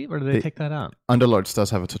 I believe, or did they take that out? Underlords does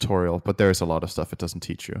have a tutorial, but there's a lot of stuff it doesn't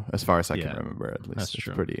teach you, as far as I can remember, at least. That's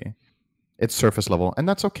true. It's surface level, and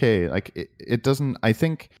that's okay. Like, it doesn't. I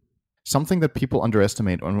think something that people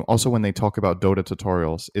underestimate, and also when they talk about Dota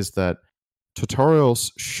tutorials, is that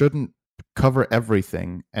tutorials shouldn't cover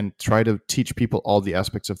everything and try to teach people all the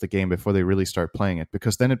aspects of the game before they really start playing it,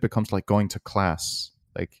 because then it becomes like going to class.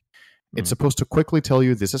 Like, it's supposed to quickly tell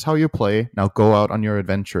you, this is how you play, now go out on your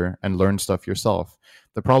adventure and learn stuff yourself.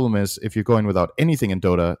 The problem is, if you go in without anything in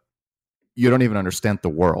Dota, you don't even understand the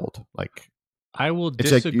world. Like, I will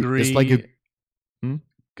disagree.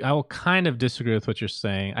 I will kind of disagree with what you're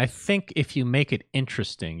saying. I think if you make it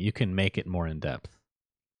interesting, you can make it more in depth.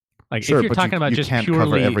 Like, sure, if you're talking about just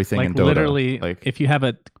purely, like, in Dota. Literally, like, if you have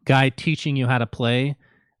a guy teaching you how to play,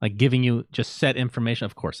 like giving you just set information,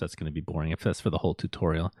 of course that's going to be boring if that's for the whole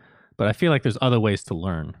tutorial. But I feel like there's other ways to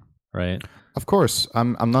learn, right? Of course.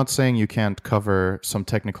 I'm not saying you can't cover some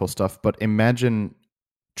technical stuff, but imagine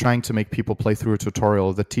trying to make people play through a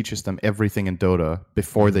tutorial that teaches them everything in Dota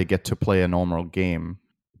before they get to play a normal game.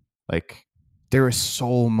 Like, there's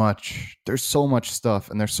so much stuff,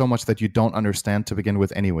 and there's so much that you don't understand to begin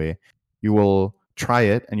with anyway. You will try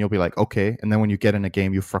it, and you'll be like, okay, and then when you get in a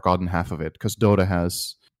game, you've forgotten half of it, because Dota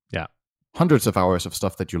has hundreds of hours of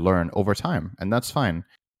stuff that you learn over time, and that's fine.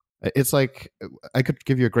 It's like, I could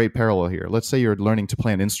give you a great parallel here. Let's say you're learning to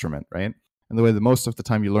play an instrument, right? And the way that most of the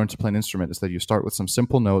time you learn to play an instrument is that you start with some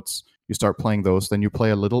simple notes, you start playing those, then you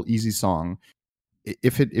play a little easy song.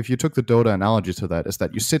 If you took the Dota analogy to that, is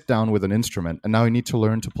that you sit down with an instrument, and now you need to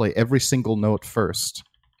learn to play every single note first,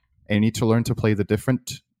 and you need to learn to play the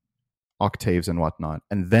different octaves and whatnot,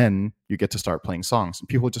 and then you get to start playing songs. And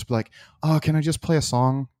people would just be like, oh, can I just play a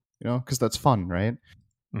song? Because that's fun, right?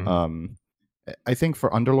 Mm-hmm. I think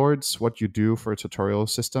for Underlords, what you do for a tutorial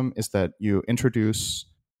system is that you introduce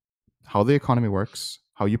how the economy works,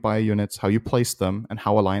 how you buy units, how you place them, and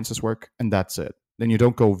how alliances work, and that's it. Then you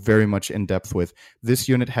don't go very much in depth with, this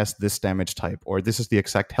unit has this damage type, or this is the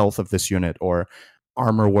exact health of this unit, or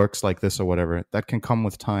armor works like this, or whatever. That can come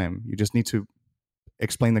with time. You just need to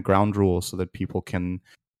explain the ground rules so that people can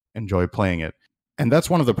enjoy playing it. And that's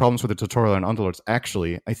one of the problems with the tutorial in Underlords.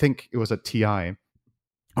 Actually, I think it was at TI.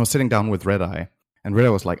 I was sitting down with Redeye, and Redeye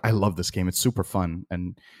was like, I love this game. It's super fun.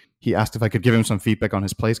 And he asked if I could give him some feedback on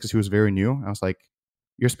his plays because he was very new. I was like,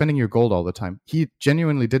 you're spending your gold all the time. He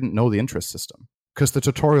genuinely didn't know the interest system because the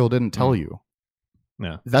tutorial didn't tell you.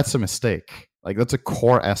 Yeah, that's a mistake. Like, that's a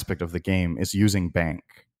core aspect of the game, is using bank.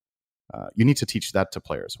 You need to teach that to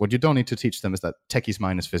players. What you don't need to teach them is that Techie's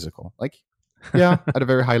mind is physical. Like, yeah, at a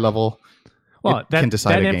very high level, well, that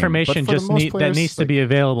information just needs to be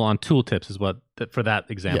available on tooltips, is what for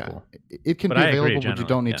that example. Yeah, it can be available, but you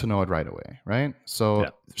don't need to know it right away, right?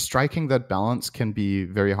 So striking that balance can be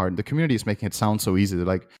very hard. The community is making it sound so easy. They're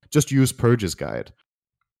like, just use Purge's guide,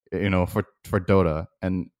 for Dota,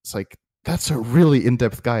 and it's like, that's a really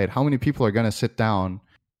in-depth guide. How many people are going to sit down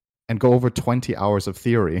and go over 20 hours of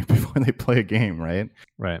theory before they play a game, right?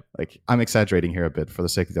 Right. Like, I'm exaggerating here a bit for the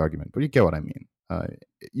sake of the argument, but you get what I mean.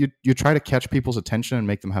 You try to catch people's attention and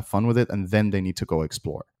make them have fun with it, and then they need to go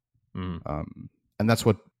explore. And that's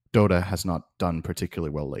what Dota has not done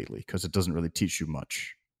particularly well lately because it doesn't really teach you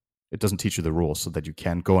much. It doesn't teach you the rules so that you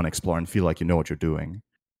can go and explore and feel like you know what you're doing.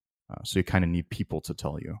 So you kind of need people to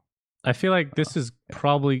tell you. I feel like this is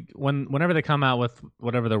probably whenever they come out with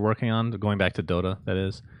whatever they're working on, going back to Dota, that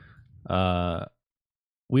is,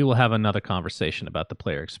 we will have another conversation about the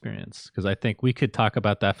player experience, because I think we could talk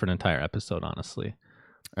about that for an entire episode, honestly.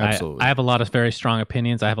 Absolutely. I have a lot of very strong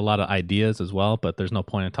opinions. I have a lot of ideas as well, but there's no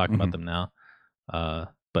point in talking about them now.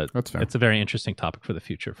 But it's a very interesting topic for the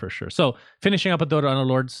future, for sure. So finishing up with Dota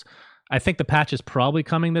Underlords, I think the patch is probably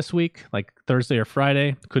coming this week, like Thursday or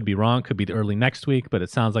Friday. Could be wrong, could be early next week, but it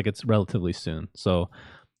sounds like it's relatively soon. So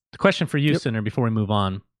the question for you, Sinner, before we move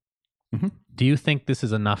on, do you think this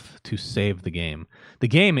is enough to save the game? The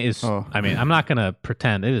game is, I mean, I'm not going to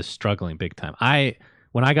pretend, it is struggling big time.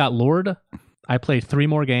 When I got Lord, I played 3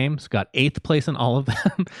 more games, got 8th place in all of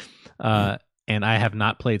them, and I have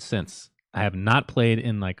not played since. I have not played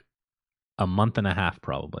in like a month and a half,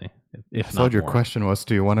 probably. If I thought your question was,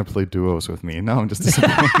 do you want to play duos with me? No, I'm just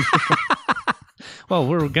disappointed. Well,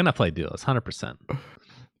 we're going to play duos, 100%.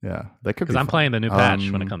 Yeah, that could be because I'm playing the new patch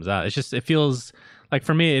when it comes out. It's just, it feels like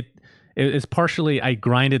for me, it's partially I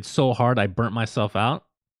grinded so hard I burnt myself out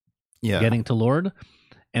getting to Lord.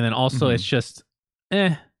 And then also it's just,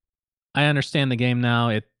 I understand the game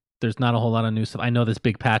now. There's not a whole lot of new stuff. I know this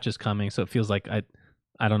big patch is coming, so it feels like I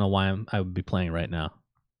don't know why I would be playing right now.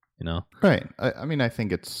 You know? Right. I mean, I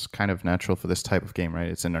think it's kind of natural for this type of game, right?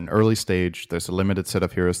 It's in an early stage. There's a limited set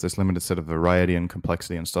of heroes. There's limited set of variety and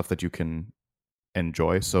complexity and stuff that you can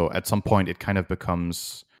enjoy. So at some point, it kind of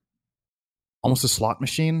becomes almost a slot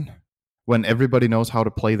machine. When everybody knows how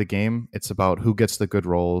to play the game, it's about who gets the good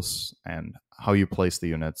rolls and how you place the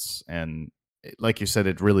units. And like you said,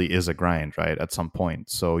 it really is a grind, right? At some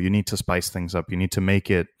point. So you need to spice things up. You need to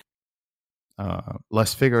make it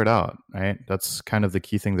less figured out, right? That's kind of the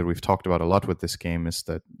key thing that we've talked about a lot with this game, is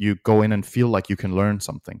that you go in and feel like you can learn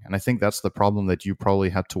something. And I think that's the problem that you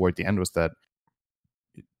probably had toward the end, was that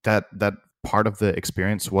part of the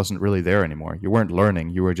experience wasn't really there anymore. You weren't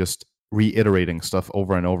learning. You were just reiterating stuff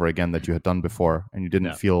over and over again that you had done before, and you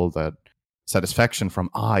didn't feel that satisfaction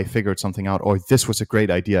from, I figured something out, or this was a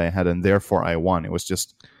great idea I had and therefore I won. It was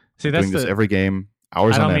just doing this every game,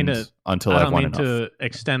 hours on end, until I've won enough. I don't mean to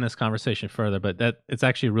extend this conversation further, but it's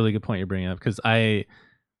actually a really good point you're bringing up, because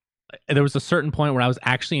there was a certain point where I was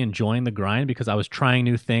actually enjoying the grind because I was trying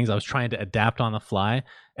new things. I was trying to adapt on the fly.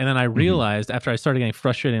 And then I realized after I started getting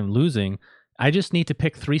frustrated and losing, I just need to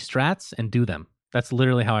pick 3 strats and do them. That's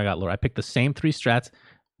literally how I got Lord. I picked the same 3 strats.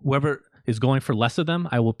 Whoever is going for less of them,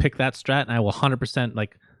 I will pick that strat, and I will 100%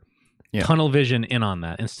 tunnel vision in on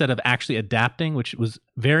that instead of actually adapting, which was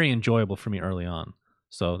very enjoyable for me early on.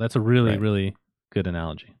 So that's a really, really good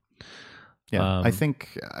analogy. Yeah, I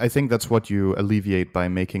think that's what you alleviate by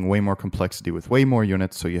making way more complexity with way more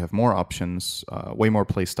units, so you have more options, way more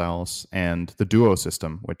play styles, and the duo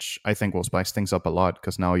system, which I think will spice things up a lot,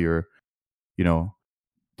 because now there's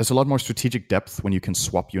a lot more strategic depth when you can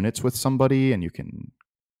swap units with somebody and you can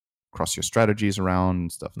cross your strategies around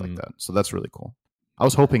and stuff like that. So that's really cool. I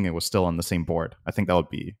was hoping it was still on the same board. I think that would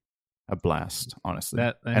be a blast, honestly.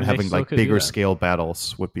 And having bigger scale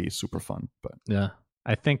battles would be super fun. But yeah,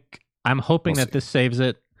 I'm hoping that this saves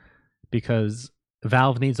it, because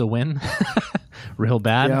Valve needs a win real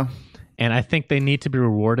bad. Yeah. And I think they need to be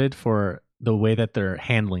rewarded for the way that they're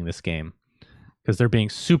handling this game, because they're being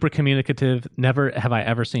super communicative. Never have I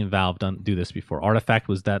ever seen Valve do this before. Artifact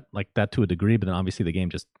was that to a degree, but then obviously the game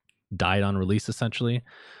just died on release essentially.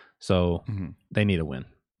 So they need a win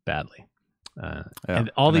badly. And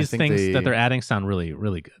all these things that they're adding sound really,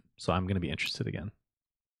 really good. So I'm going to be interested again.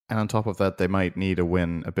 And on top of that, they might need a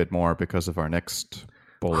win a bit more because of our next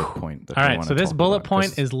bullet point. All right, so this bullet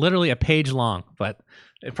point is literally a page long, but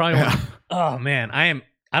it probably won't. Oh man,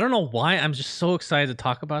 I don't know why I'm just so excited to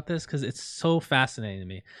talk about this, because it's so fascinating to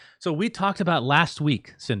me. So we talked about last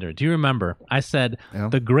week, Cinder. Do you remember? I said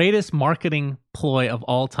the greatest marketing ploy of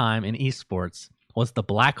all time in esports was the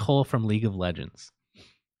black hole from League of Legends.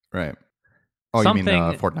 Right. Oh, you mean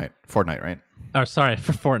Fortnite? Fortnite, right? Oh, sorry,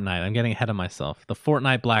 for Fortnite. I'm getting ahead of myself. The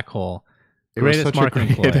Fortnite black hole. Greatest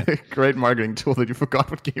marketing ploy. Great marketing tool that you forgot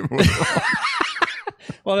what game it was.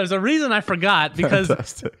 Well, there's a reason I forgot,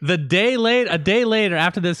 because a day later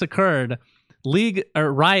after this occurred,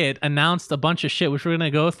 Riot announced a bunch of shit which we're going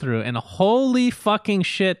to go through, and holy fucking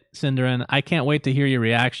shit, Cinderin, I can't wait to hear your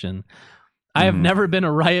reaction. I have never been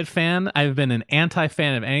a Riot fan. I've been an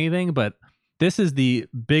anti-fan of anything, but this is the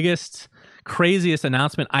biggest, craziest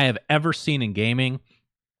announcement I have ever seen in gaming.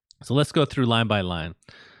 So let's go through line by line.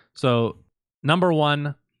 So number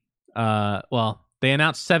one, They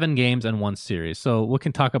announced 7 games and 1 series. So we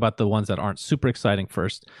can talk about the ones that aren't super exciting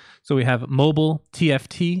first. So we have mobile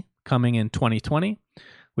TFT coming in 2020.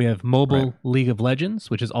 We have mobile League of Legends,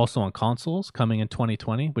 which is also on consoles, coming in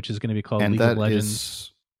 2020, which is going to be called League of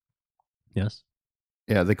Legends. Yes.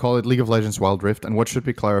 Yeah, they call it League of Legends Wild Rift. And what should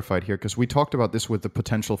be clarified here, because we talked about this with the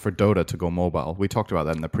potential for Dota to go mobile. We talked about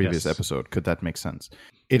that in the previous episode. Could that make sense?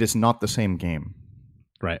 It is not the same game.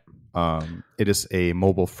 Right. It is a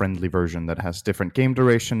mobile-friendly version that has different game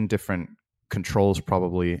duration, different controls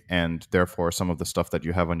probably, and therefore some of the stuff that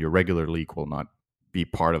you have on your regular League will not be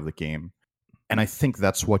part of the game. And I think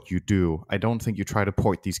that's what you do. I don't think you try to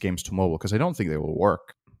port these games to mobile because I don't think they will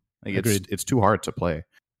work. Like it's too hard to play.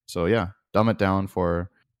 So yeah, dumb it down for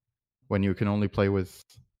when you can only play with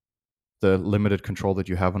the limited control that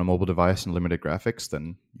you have on a mobile device and limited graphics,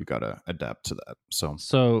 then you got to adapt to that. So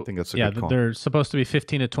I think that's a good call. They're supposed to be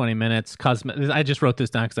 15 to 20 minutes. I just wrote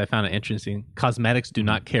this down because I found it interesting. Cosmetics do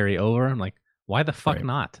not carry over. I'm like, why the fuck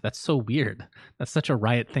not? That's so weird. That's such a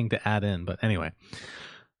Riot thing to add in. But anyway.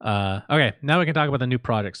 Okay, now we can talk about the new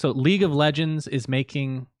project. So League of Legends is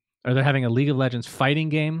they're having a League of Legends fighting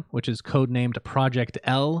game, which is codenamed Project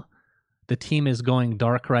L. The team is going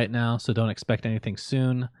dark right now, so don't expect anything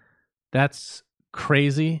soon. That's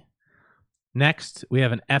crazy. Next, we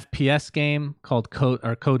have an FPS game called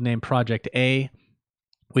codenamed Project A,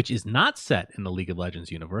 which is not set in the League of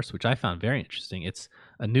Legends universe, which I found very interesting. It's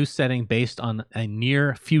a new setting based on a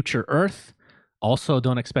near future Earth. Also,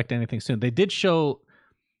 don't expect anything soon. They did show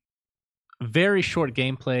very short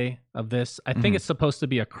gameplay of this. I think it's supposed to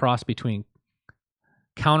be a cross between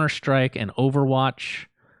Counter-Strike and Overwatch.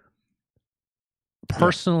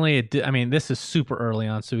 Personally, this is super early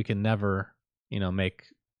on, so we can never, make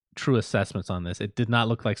true assessments on this. It did not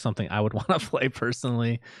look like something I would want to play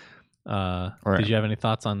personally. Did you have any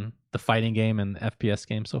thoughts on the fighting game and the FPS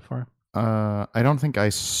game so far? I don't think I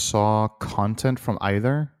saw content from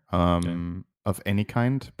either. Of any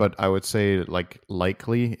kind, but I would say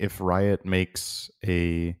likely if Riot makes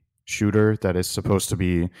a shooter that is supposed to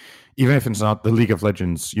be, even if it's not the League of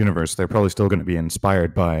Legends universe, they're probably still going to be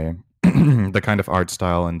inspired by the kind of art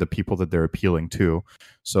style and the people that they're appealing to.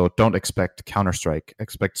 So don't expect Counter-Strike.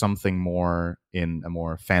 Expect something more in a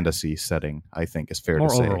more fantasy setting, I think is fair to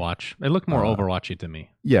say. More Overwatch. It looked more Overwatchy to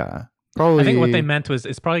me. Yeah. Probably. I think what they meant was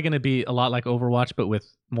it's probably going to be a lot like Overwatch, but with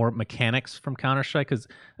more mechanics from Counter-Strike, because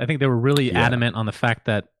I think they were really adamant on the fact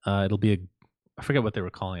that it'll be I forget what they were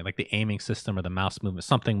calling it, like the aiming system or the mouse movement.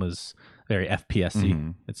 Something was very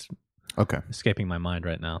FPS-y. It's escaping my mind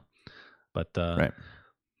right now. But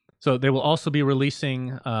so they will also be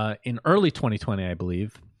releasing in early 2020, I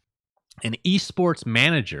believe, an esports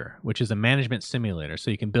manager, which is a management simulator.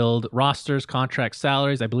 So you can build rosters, contract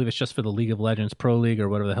salaries. I believe it's just for the League of Legends Pro League or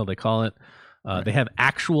whatever the hell they call it. They have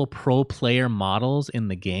actual pro player models in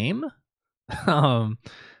the game. And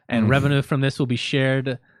revenue from this will be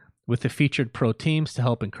shared with the featured pro teams to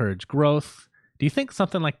help encourage growth. Do you think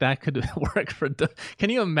something like that could work for... Can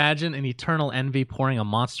you imagine an Eternal Envy pouring a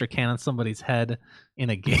monster can on somebody's head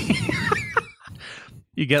in a game?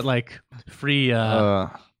 You get free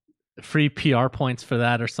PR points for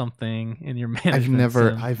that or something in your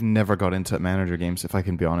management. I've never got into manager games, if I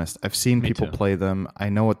can be honest. I've seen people play them. I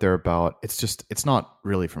know what they're about. It's not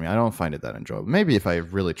really for me. I don't find it that enjoyable. Maybe if I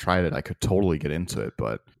really tried it, I could totally get into it,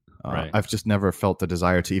 but I've just never felt the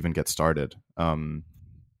desire to even get started.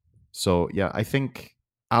 So yeah, I think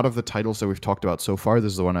out of the titles that we've talked about so far,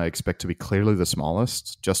 this is the one I expect to be clearly the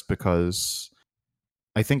smallest, just because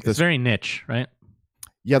I think it's very niche, right?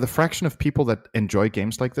 Yeah, the fraction of people that enjoy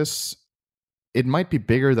games like this, it might be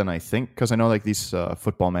bigger than I think, because I know these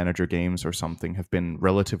football manager games or something have been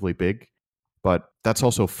relatively big, but that's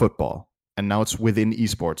also football. And now it's within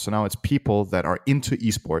esports. So now it's people that are into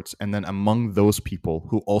esports, and then among those people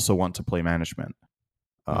who also want to play management.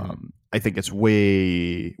 I think it's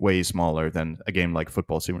way, way smaller than a game like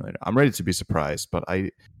Football Simulator. I'm ready to be surprised, but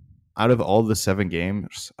out of all the 7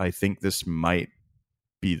 games, I think this might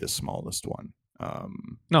be the smallest one.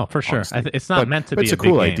 No, for sure. It's not meant to be it's a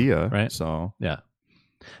cool idea, right? So yeah.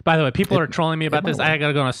 By the way, people are trolling me about this. I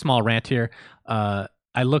gotta go on a small rant here.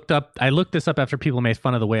 I looked this up after people made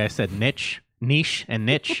fun of the way I said niche, and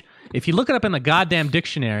niche. If you look it up in the goddamn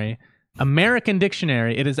dictionary, American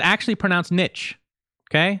dictionary, it is actually pronounced niche.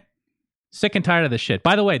 Okay? Sick and tired of this shit.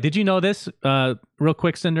 By the way, did you know this? Real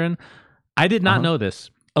quick, Synderen. I did not know this.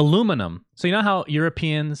 Aluminum. So you know how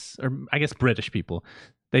Europeans, or I guess British people,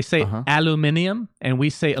 they say aluminium and we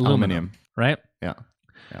say aluminum. Right? Yeah.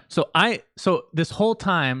 So this whole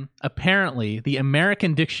time, apparently, the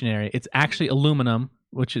American dictionary, it's actually aluminum,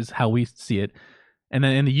 which is how we see it. And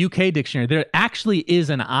then in the UK dictionary, there actually is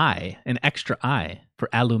an I, an extra I for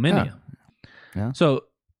aluminium. Yeah. So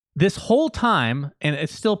this whole time, and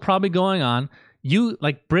it's still probably going on, you,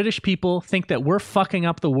 like British people, think that we're fucking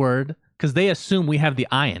up the word because they assume we have the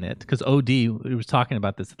I in it. Because OD, we was talking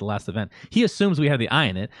about this at the last event. He assumes we have the I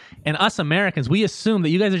in it. And us Americans, we assume that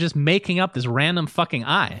you guys are just making up this random fucking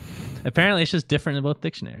I. Apparently, it's just different in both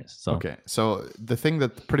dictionaries. So. Okay, so the thing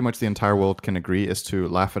that pretty much the entire world can agree is to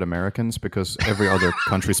laugh at Americans because every other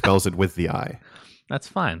country spells it with the I. That's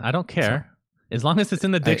fine. I don't care. As long as it's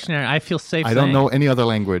in the dictionary, I feel safe I don't know any other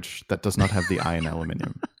language that does not have the I in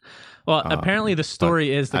aluminium. Well, apparently the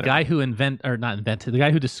story is the guy who the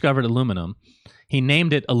guy who discovered aluminum, he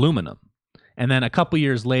named it aluminum. And then a couple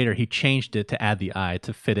years later, he changed it to add the I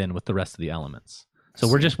to fit in with the rest of the elements. So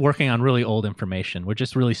we're just working on really old information. We're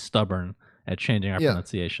just really stubborn at changing our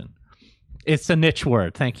pronunciation. It's a niche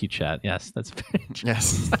word. Thank you, chat. Yes, that's very true.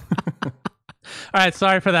 Yes. All right,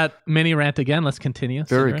 sorry for that mini rant again. Let's continue.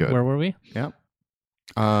 Very good. Where were we? Yeah.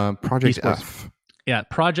 Project Esports. F. Yeah,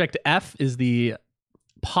 Project F is the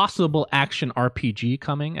possible action RPG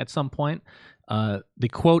coming at some point. The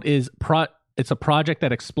quote is, it's a project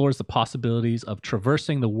that explores the possibilities of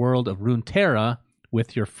traversing the world of Runeterra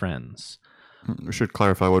with your friends. We should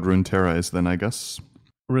clarify what Runeterra is then, I guess.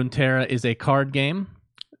 Runeterra is a card game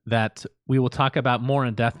that we will talk about more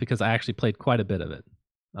in depth because I actually played quite a bit of it.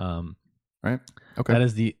 Right. Okay. That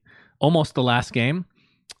is almost the last game.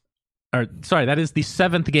 That is the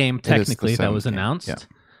 7th game technically that was announced. Yeah.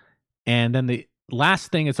 And then the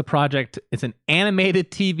last thing is a project. It's an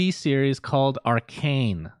animated TV series called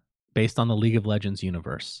Arcane, based on the League of Legends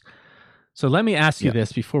universe. So let me ask you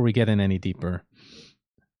this before we get in any deeper.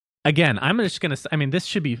 Again, I'm just going to... this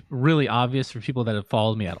should be really obvious for people that have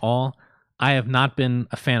followed me at all. I have not been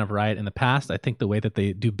a fan of Riot in the past. I think the way that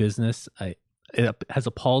they do business it has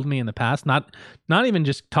appalled me in the past. Not even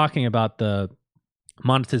just talking about the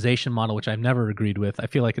monetization model, which I've never agreed with. I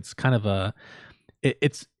feel like it's kind of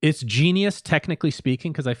it's genius, technically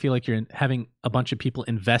speaking, because I feel like you're having a bunch of people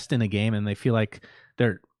invest in a game and they feel like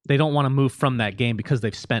they don't want to move from that game because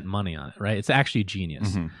they've spent money on it, right? It's actually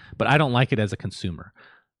genius. Mm-hmm. But I don't like it as a consumer.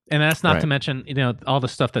 And that's not to mention, all the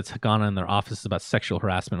stuff that's gone on in their offices about sexual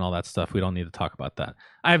harassment and all that stuff. We don't need to talk about that.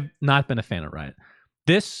 I've not been a fan of Riot.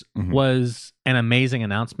 This was an amazing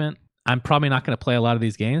announcement. I'm probably not going to play a lot of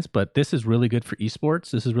these games, but this is really good for esports.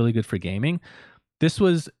 This is really good for gaming. This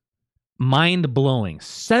was mind-blowing.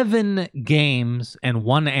 7 games and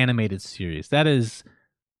 1 animated series.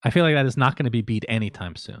 I feel like that is not going to be beat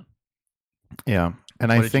anytime soon. Yeah.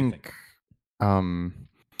 And I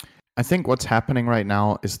think what's happening right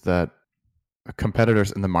now is that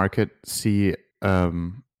competitors in the market see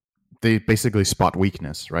they basically spot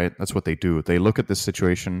weakness, right? That's what they do. They look at this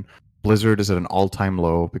situation. Blizzard is at an all-time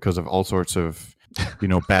low because of all sorts of,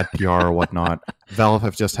 bad PR or whatnot. Valve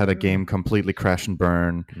have just had a game completely crash and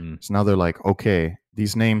burn. So now they're like, okay,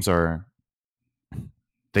 these names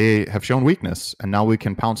they have shown weakness, and now we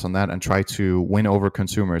can pounce on that and try to win over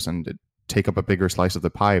consumers and take up a bigger slice of the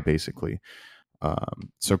pie, basically.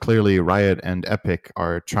 So clearly Riot and Epic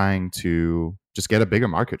are trying to just get a bigger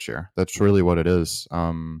market share. That's really what it is.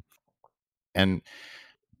 And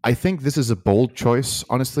I think this is a bold choice,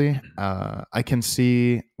 honestly. I can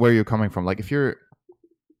see where you're coming from. Like if you're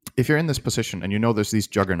in this position and there's these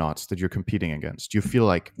juggernauts that you're competing against, you feel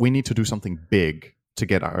like we need to do something big to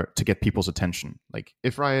get people's attention. Like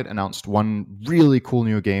if Riot announced one really cool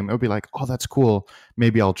new game, it would be like, oh, that's cool.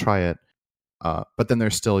 Maybe I'll try it. But then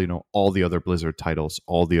there's still, all the other Blizzard titles,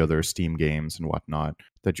 all the other Steam games and whatnot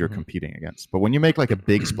that you're competing against. But when you make like a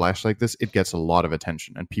big splash like this, it gets a lot of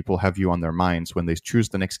attention and people have you on their minds when they choose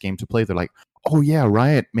the next game to play. They're like, oh yeah,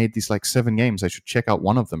 Riot made these like 7 games. I should check out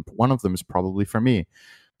one of them. One of them is probably for me.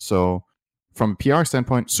 So from a PR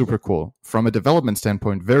standpoint, super cool. From a development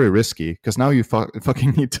standpoint, very risky because now you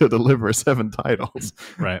fucking need to deliver 7 titles.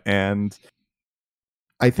 Right. And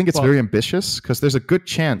I think it's very ambitious because there's a good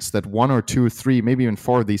chance that 1 or 2 or 3, maybe even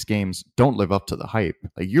 4 of these games don't live up to the hype.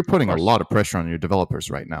 Like you're putting a lot of pressure on your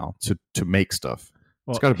developers right now to make stuff.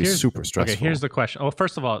 It's got to be super stressful. Okay, here's the question. Well,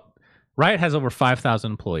 first of all, Riot has over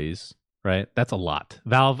 5,000 employees, right? That's a lot.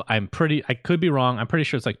 Valve, I could be wrong. I'm pretty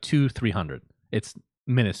sure it's like 300. It's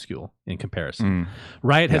minuscule in comparison.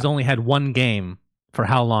 Riot has only had 1 game for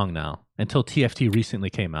how long now? Until TFT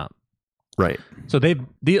recently came out. Right. So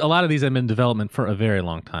a lot of these have been in development for a very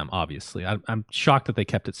long time, obviously. I'm shocked that they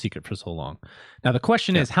kept it secret for so long. Now, the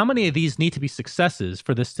question is, how many of these need to be successes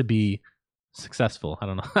for this to be successful? I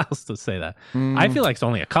don't know how else to say that. I feel like it's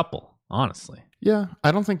only a couple. honestly. Yeah,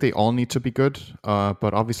 I don't think they all need to be good,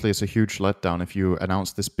 but obviously it's a huge letdown if you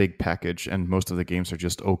announce this big package and most of the games are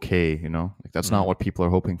just okay, Like that's not what people are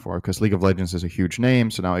hoping for, because League of Legends is a huge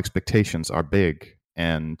name, so now expectations are big.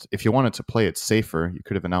 And if you wanted to play it safer, you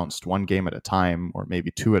could have announced one game at a time or maybe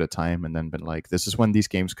two at a time and then been like, this is when these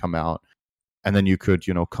games come out. And then you could,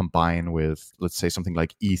 combine with, let's say, something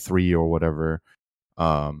like E3 or whatever.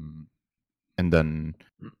 And then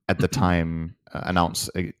at the time announce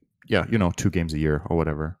 2 games a year or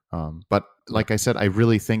whatever. But like I said, I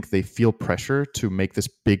really think they feel pressure to make this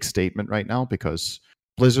big statement right now because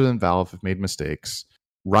Blizzard and Valve have made mistakes.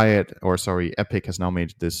 Epic has now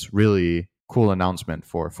made this really cool announcement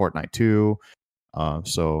for Fortnite 2.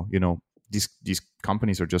 So these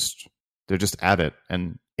companies are just at it,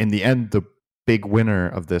 and in the end, the big winner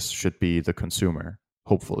of this should be the consumer.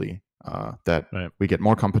 Hopefully, we get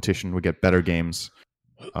more competition, we get better games,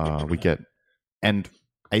 and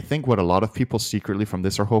I think what a lot of people secretly from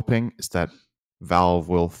this are hoping is that Valve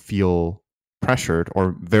will feel pressured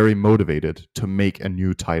or very motivated to make a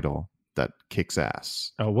new title that kicks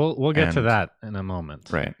ass. Oh, we'll get to that in a moment.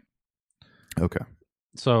 Right. Okay.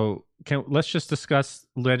 So let's just discuss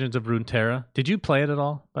Legends of Runeterra. Did you play it at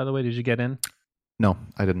all, by the way? Did you get in? No,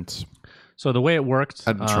 I didn't. So the way it worked,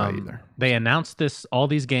 I didn't try either. They announced all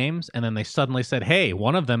these games, and then they suddenly said, hey,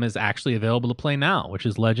 one of them is actually available to play now, which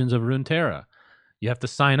is Legends of Runeterra. You have to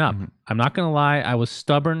sign up. Mm-hmm. I'm not going to lie. I was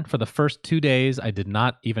stubborn for the first 2 days. I did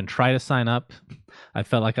not even try to sign up. I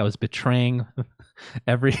felt like I was betraying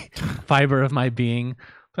every fiber of my being.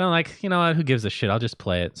 But I'm like, you know what? Who gives a shit? I'll just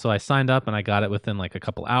play it. So I signed up and I got it within like a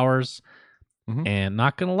couple hours. Mm-hmm. And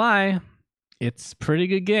not going to lie, it's a pretty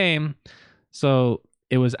good game. So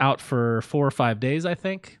it was out for 4 or 5 days, I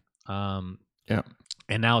think. Yeah.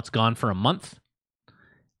 And now it's gone for a month.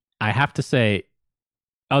 I have to say,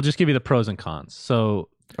 I'll just give you the pros and cons. So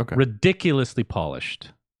ridiculously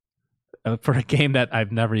polished for a game that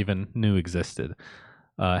I've never even knew existed.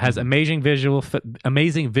 Has amazing visual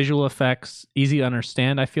effects, easy to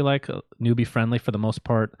understand. I feel like newbie friendly for the most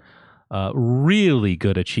part. Really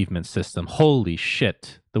good achievement system. Holy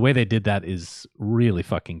shit! The way they did that is really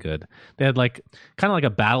fucking good. They had kind of like a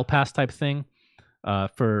battle pass type thing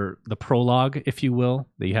for the prologue, if you will.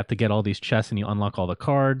 That you have to get all these chests and you unlock all the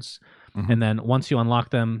cards, and then once you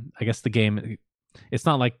unlock them, I guess the game, it's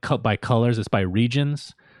not like cut by colors; it's by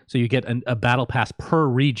regions. So you get a battle pass per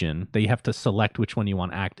region that you have to select which one you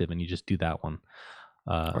want active, and you just do that one.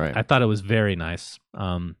 Right. I thought it was very nice.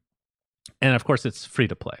 And of course, it's free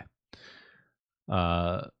to play.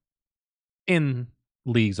 In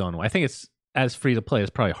League's own way. I think it's as free to play as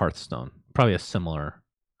probably Hearthstone. Probably a similar,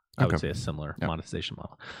 I would say a similar monetization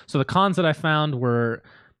model. So the cons that I found were,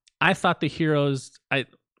 I thought the heroes,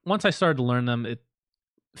 once I started to learn them, it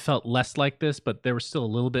felt less like this, but they were still a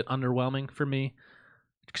little bit underwhelming for me.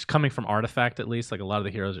 Coming from Artifact, at least, like a lot of the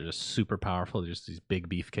heroes are just super powerful. They're just these big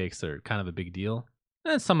beefcakes that are kind of a big deal.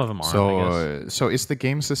 And some of them aren't, I guess. So is the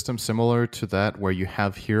game system similar to that where you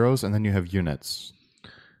have heroes and then you have units?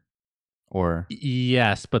 Or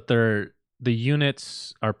yes, but the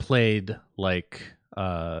units are played like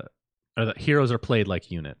or the heroes are played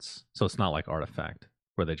like units. So it's not like Artifact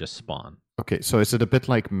where they just spawn. Okay, so is it a bit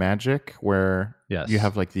like Magic where you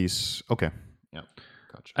have like these? Okay, yeah,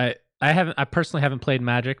 gotcha. I personally haven't played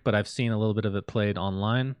Magic, but I've seen a little bit of it played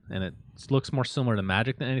online, and it looks more similar to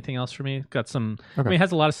Magic than anything else for me. Got some, I mean, it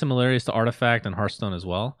has a lot of similarities to Artifact and Hearthstone as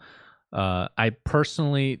well. I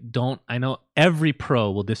personally don't. I know every pro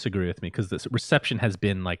will disagree with me because the reception has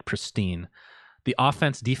been like pristine. The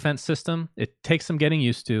offense-defense system, it takes some getting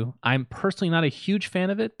used to. I'm personally not a huge fan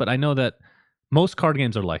of it, but I know that most card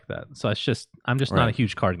games are like that. So I'm just not a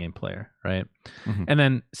huge card game player, right? Mm-hmm. And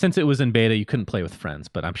then since it was in beta, you couldn't play with friends,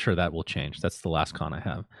 but I'm sure that will change. That's the last con I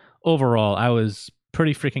have. Overall, I was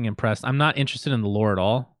pretty freaking impressed. I'm not interested in the lore at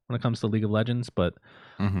all when it comes to League of Legends, but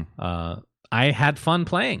I had fun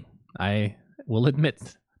playing. I will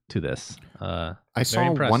admit to this. I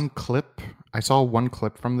saw one clip. I saw one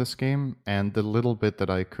clip from this game, and the little bit that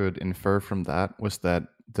I could infer from that was that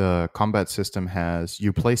the combat system has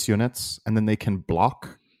you place units and then they can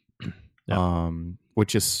block,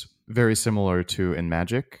 which is very similar to in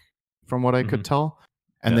Magic, from what I could tell.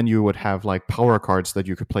 And then you would have like power cards that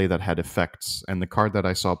you could play that had effects. And the card that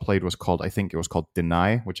I saw played was called, I think it was called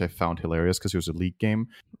Deny, which I found hilarious because it was a League game.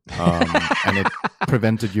 And it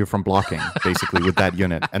prevented you from blocking, basically, with that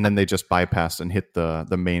unit. And then they just bypassed and hit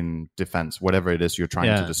the main defense, whatever it is you're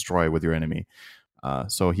trying to destroy with your enemy.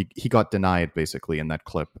 So he got denied, basically, in that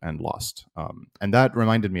clip and lost. And that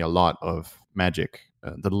reminded me a lot of Magic,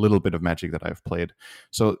 the little bit of Magic that I've played.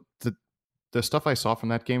 So the stuff I saw from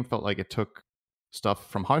that game felt like it took stuff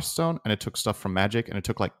from Hearthstone and it took stuff from Magic, and it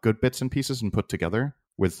took like good bits and pieces and put together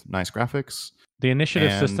with nice graphics. The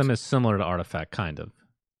initiative system is similar to Artifact, kind of.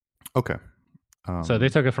 Okay. So they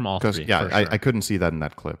took it from all three. Yeah, sure. I couldn't see that in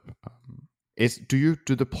that clip. Do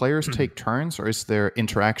the players take turns, or is there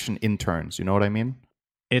interaction in turns? You know what I mean?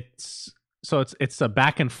 It's a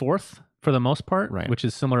back and forth for the most part, right, which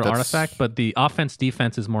is similar to Artifact, but the offense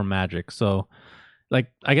defense is more Magic. So,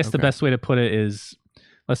 like, I guess the best way to put it is,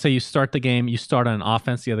 let's say you start the game, you start on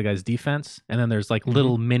offense, the other guy's defense, and then there's like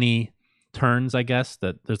little mini turns, I guess,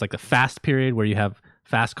 that there's like a fast period where you have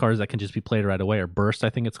fast cards that can just be played right away, or burst, I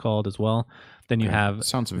think it's called as well. Then you have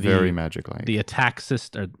sounds very Magic-like. The attack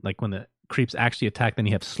system, or like when the creeps actually attack, then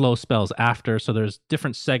you have slow spells after. So there's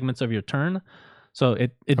different segments of your turn. So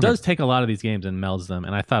it does take a lot of these games and melds them,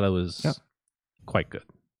 and I thought it was quite good.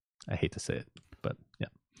 I hate to say it, but yeah.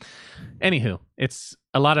 Anywho, it's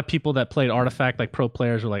a lot of people that played Artifact, like pro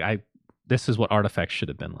players, were like, this is what Artifact should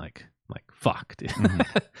have been like. I'm like, fuck, dude.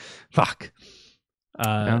 Fuck.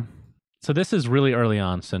 So this is really early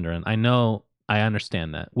on, Synderen. I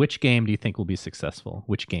understand that. Which game do you think will be successful?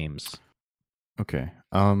 Which games? Okay.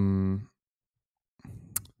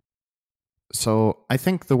 So I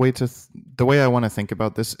think the way I want to think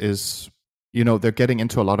about this is, they're getting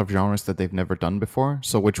into a lot of genres that they've never done before.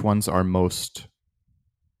 So which ones are most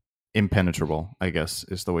impenetrable, I guess,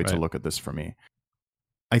 is the way to look at this for me.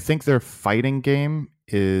 I think their fighting game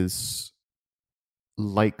is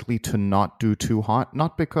likely to not do too hot,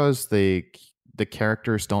 not because the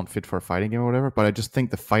characters don't fit for a fighting game or whatever, but I just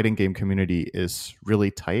think the fighting game community is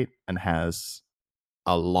really tight and has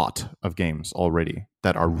a lot of games already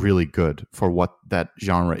that are really good for what that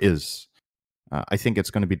genre is. I think it's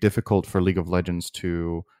going to be difficult for League of Legends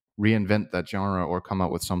to reinvent that genre or come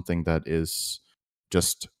out with something that is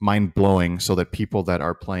just mind-blowing so that people that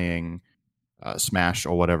are playing Smash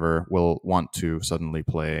or whatever will want to suddenly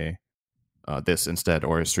play this instead,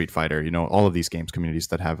 or Street Fighter, all of these games communities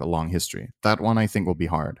that have a long history. That one I think will be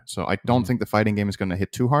hard. So I don't think the fighting game is going to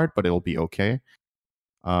hit too hard, but it'll be okay.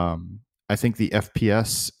 I think the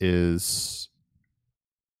FPS is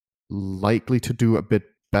likely to do a bit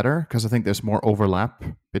better because I think there's more overlap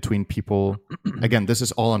between people. Again, this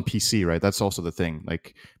is all on PC, right? That's also the thing.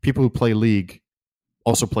 Like, people who play League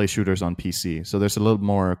also play shooters on PC. So there's a little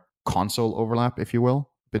more console overlap, if you will,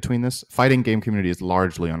 between this. Fighting game community is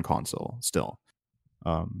largely on console still.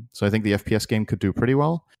 So I think the FPS game could do pretty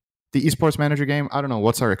well. The esports manager game, I don't know.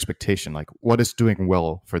 What's our expectation? Like, what is doing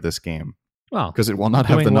well for this game? Well, because it will not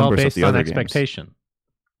have the numbers of the other expectation.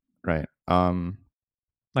 Games. Right.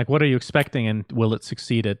 Like, what are you expecting, and will it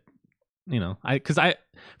succeed at,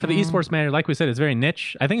 for the esports manager, like we said, it's very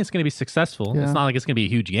niche. I think it's going to be successful. Yeah. It's not like it's going to be a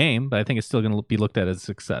huge game, but I think it's still going to be looked at as a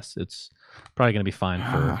success. It's probably going to be fine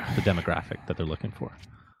for the demographic that they're looking for.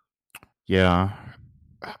 Yeah.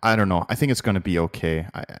 I don't know. I think it's going to be okay.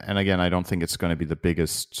 And again, I don't think it's going to be the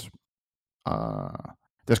biggest.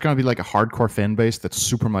 There's going to be like a hardcore fan base that's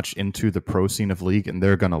super much into the pro scene of League, and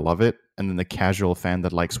they're going to love it. And then the casual fan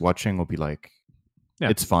that likes watching will be like,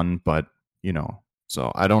 it's fun, but,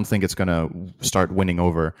 so I don't think it's going to start winning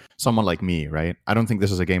over someone like me, right? I don't think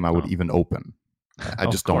this is a game I would even open. I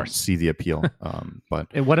just don't see the appeal. But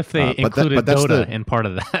what if they included Dota in part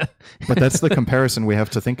of that? But that's the comparison we have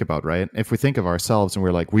to think about, right? If we think of ourselves and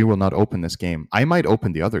we're like, we will not open this game, I might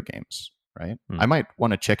open the other games, right? I might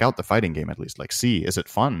want to check out the fighting game at least, like, see, is it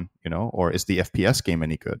fun, or is the FPS game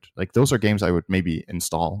any good? Like, those are games I would maybe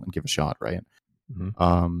install and give a shot, right?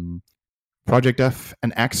 Project F,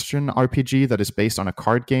 an action RPG that is based on a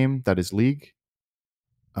card game that is League.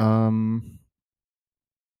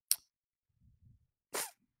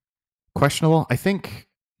 Questionable. I think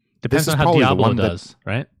depends on how Diablo does,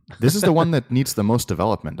 right? This is the one that needs the most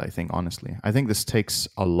development, I think, honestly. I think this takes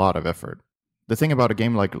a lot of effort. The thing about a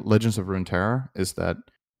game like Legends of Runeterra is that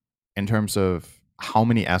in terms of how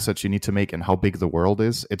many assets you need to make and how big the world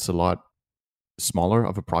is, it's a lot smaller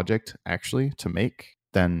of a project, actually, to make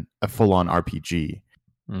than a full-on RPG.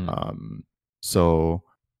 So,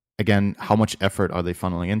 again, how much effort are they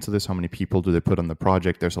funneling into this? How many people do they put on the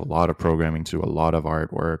project? There's a lot of programming to a lot of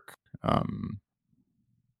artwork.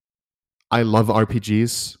 I love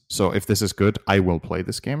RPGs, so if this is good, I will play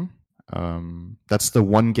this game. That's the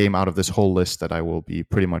one game out of this whole list that I will be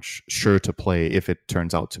pretty much sure to play if it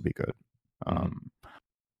turns out to be good.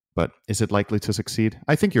 But is it likely to succeed?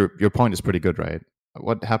 I think your point is pretty good, right?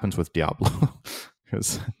 What happens with Diablo?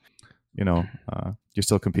 Because, you're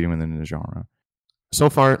still competing within the genre. So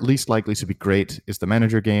far, least likely to be great is the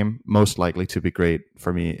manager game. Most likely to be great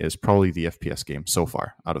for me is probably the FPS game so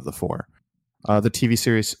far out of the four. The TV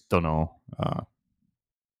series, don't know.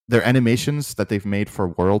 their animations that they've made for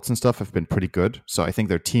worlds and stuff have been pretty good. So I think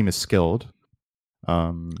their team is skilled.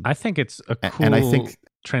 I think it's a cool and I think,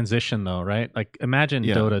 transition, though, right? Like, imagine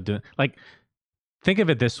Dota doing, like, think of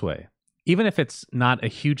it this way. Even if it's not a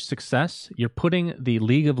huge success, you're putting the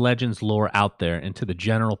League of Legends lore out there into the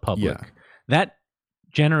general public. Yeah. That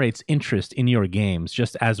generates interest in your games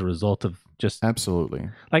just as a result of just... Absolutely.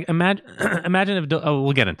 Like, imagine if...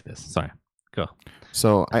 we'll get into this. Sorry. Go.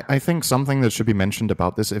 So I think something that should be mentioned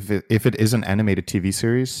about this, if it is an animated TV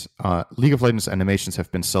series, League of Legends animations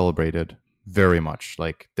have been celebrated very much.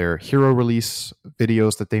 Like their hero release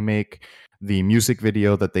videos that they make, the music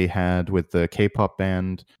video that they had with the K-pop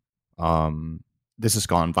band, this has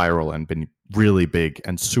gone viral and been really big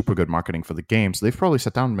and super good marketing for the game. So they've probably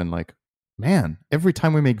sat down and been like, man, every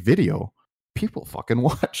time we make video, people fucking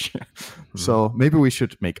watch. So maybe we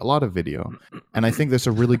should make a lot of video. And I think there's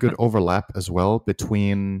a really good overlap as well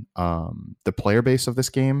between the player base of this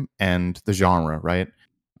game and the genre, right?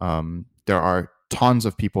 There are tons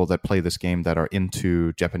of people that play this game that are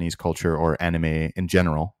into Japanese culture or anime in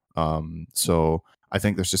general. So I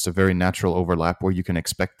think there's just a very natural overlap where you can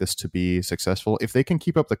expect this to be successful. If they can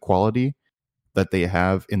keep up the quality that they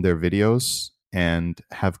have in their videos and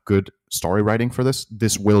have good story writing for this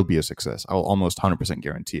will be a success. I'll almost 100%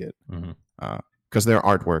 guarantee it. Because their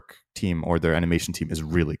artwork team or their animation team is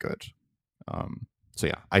really good. So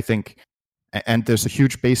yeah, I think, and there's a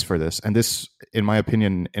huge base for this. And this, in my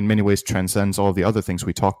opinion, in many ways transcends all the other things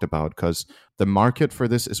we talked about, because the market for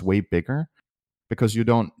this is way bigger, because you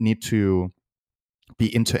don't need to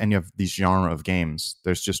be into any of these genre of games.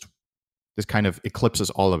 There's just, this kind of eclipses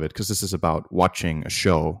all of it, because this is about watching a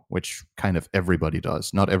show, which kind of everybody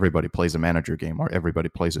does. Not everybody plays a manager game or everybody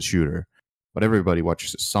plays a shooter, but everybody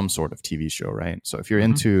watches some sort of TV show, right? So if you're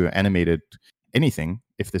into animated anything,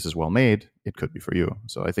 if this is well made, it could be for you.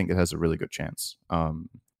 So I think it has a really good chance.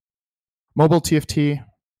 Mobile TFT,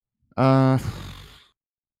 I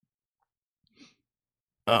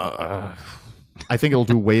think it'll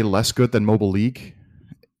do way less good than Mobile League.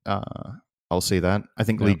 I'll say that. I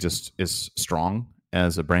think League just is strong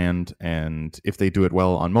as a brand, and if they do it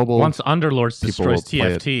well on mobile, once Underlords destroys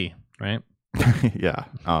TFT, right? Yeah.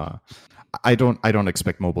 I don't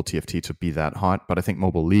expect mobile TFT to be that hot, but I think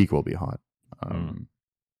Mobile League will be hot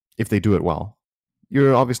if they do it well.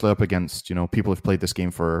 You're obviously up against, people who've played this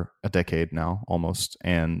game for a decade now, almost,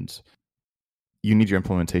 and you need your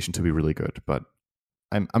implementation to be really good. But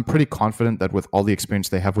I'm pretty confident that with all the experience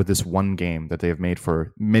they have with this one game that they have made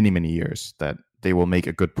for many, many years, that they will make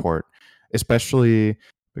a good port, especially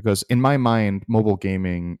because in my mind, mobile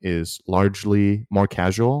gaming is largely more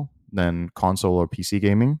casual than console or PC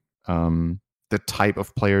gaming. The type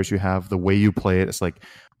of players you have, the way you play it, it's like,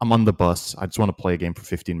 I'm on the bus, I just want to play a game for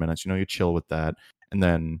 15 minutes. You chill with that, and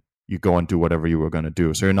then you go and do whatever you were going to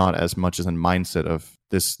do. So you're not as much as in mindset of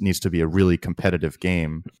this needs to be a really competitive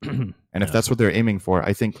game. And if that's what they're aiming for,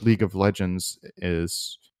 I think League of Legends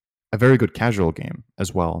is a very good casual game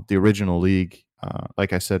as well. The original League,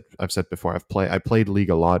 like I've said before, I played League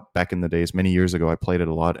a lot back in the days. Many years ago, I played it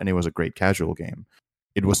a lot, and it was a great casual game.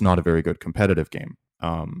 It was not a very good competitive game.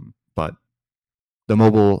 But the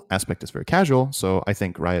mobile aspect is very casual, so I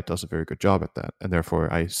think Riot does a very good job at that, and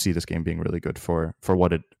therefore I see this game being really good for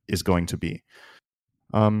what it is going to be.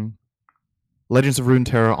 Legends of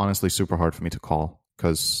Runeterra, honestly, super hard for me to call,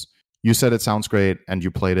 because you said it sounds great, and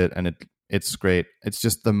you played it, and it's great. It's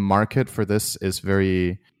just the market for this is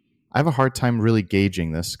very... I have a hard time really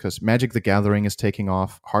gauging this, because Magic the Gathering is taking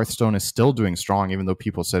off. Hearthstone is still doing strong, even though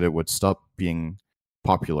people said it would stop being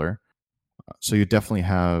popular. So you definitely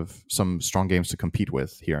have some strong games to compete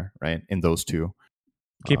with here, right? In those two.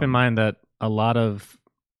 Keep in mind that a lot of,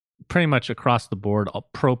 pretty much across the board, all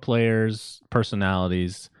pro players,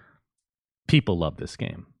 personalities, people love this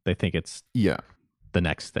game. They think it's the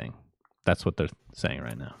next thing. That's what they're saying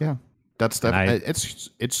right now. Yeah, that's definitely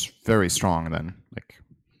it's very strong then.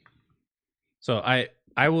 So I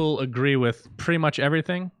will agree with pretty much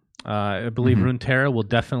everything. I believe Runeterra will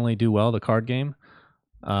definitely do well, the card game.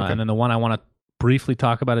 And then the one I want to briefly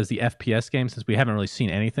talk about is the FPS game, since we haven't really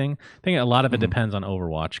seen anything. I think a lot of it depends on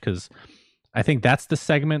Overwatch, because I think that's the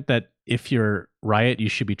segment that if you're Riot, you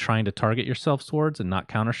should be trying to target yourself towards, and not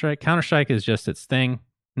Counter-Strike. Counter-Strike is just its thing.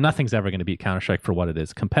 Nothing's ever going to beat Counter-Strike for what it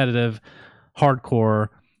is. Competitive, hardcore.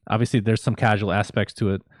 Obviously, there's some casual aspects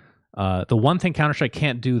to it. The one thing Counter-Strike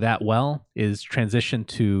can't do that well is transition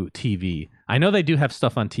to TV. I know they do have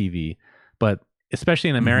stuff on TV, but especially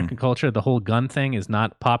in American culture, the whole gun thing is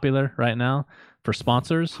not popular right now for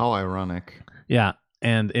sponsors. How ironic. Yeah,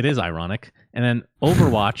 and it is ironic. And then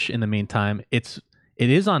Overwatch, in the meantime, it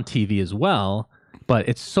is on TV as well, but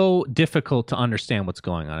it's so difficult to understand what's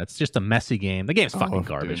going on. It's just a messy game. The game's fucking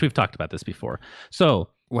garbage. Dude. We've talked about this before. So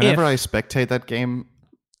whenever I spectate that game,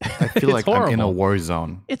 I feel like horrible. I'm in a war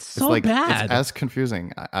zone. It's so like, bad. It's as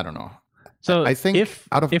confusing. I don't know. So I think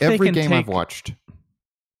out of every game I've watched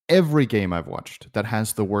that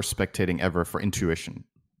has the worst spectating ever for intuition,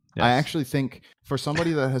 yes. I actually think for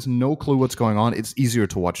somebody that has no clue what's going on, it's easier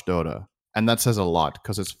to watch Dota. And that says a lot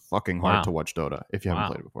because it's fucking hard to watch Dota if you haven't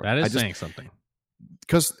played it before. That is saying something.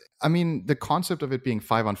 Because, I mean, the concept of it being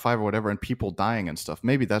 5-on-5 or whatever and people dying and stuff,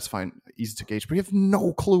 maybe that's fine, easy to gauge, but you have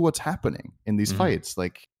no clue what's happening in these fights.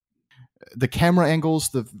 Like, the camera angles,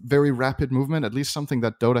 the very rapid movement, at least something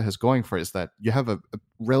that Dota has going for it is that you have a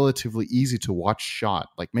relatively easy to watch shot.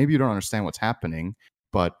 Like, maybe you don't understand what's happening,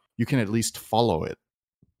 but you can at least follow it.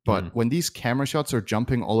 But when these camera shots are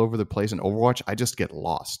jumping all over the place in Overwatch, I just get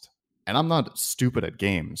lost. And I'm not stupid at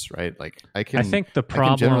games, right? Like I think the problem, I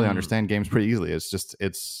can generally understand games pretty easily. It's just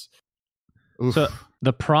oof. So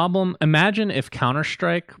the problem. Imagine if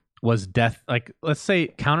Counter-Strike was death. Like let's say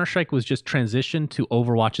Counter-Strike was just transitioned to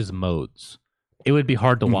Overwatch's modes. It would be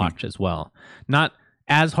hard to watch as well. Not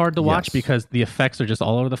as hard to watch because the effects are just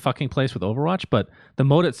all over the fucking place with Overwatch. But the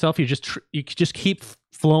mode itself, you just keep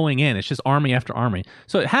flowing in. It's just army after army.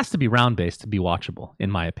 So it has to be round based to be watchable, in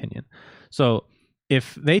my opinion. So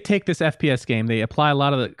if they take this FPS game, they apply a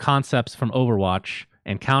lot of the concepts from Overwatch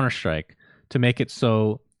and Counter-Strike to make it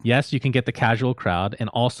so, yes, you can get the casual crowd, and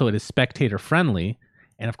also it is spectator friendly.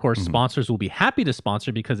 And of course, sponsors will be happy to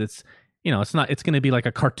sponsor because it's going to be like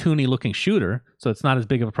a cartoony looking shooter. So it's not as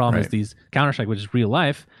big of a problem as these Counter-Strike, which is real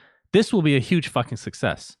life. This will be a huge fucking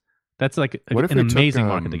success. That's like an amazing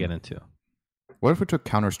market to get into. What if we took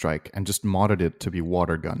Counter-Strike and just modded it to be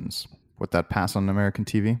water guns? Would that pass on American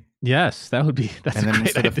TV? Yes, that would be. That's and then a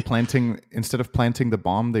great instead of planting the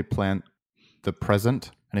bomb, they plant the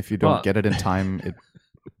present, and if you don't get it in time,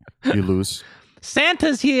 you lose.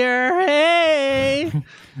 Santa's here! Hey,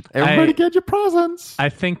 everybody, get your presents. I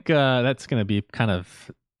think that's going to be kind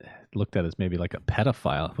of looked at as maybe like a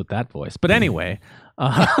pedophile with that voice. But anyway,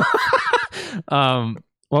 what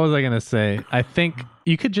was I going to say? I think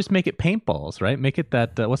you could just make it paintballs, right? Make it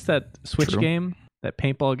that what's that Switch game? That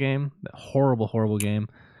paintball game? That horrible game.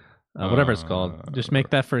 Whatever it's called. Just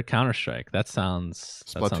make that for Counter-Strike. That sounds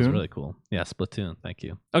really cool. Yeah, Splatoon. Thank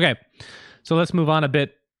you. Okay, so let's move on a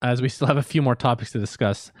bit as we still have a few more topics to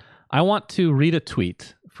discuss. I want to read a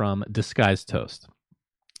tweet from Disguised Toast.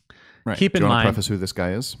 Right. Keep in mind, do you want to preface who this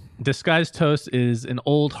guy is? Disguised Toast is an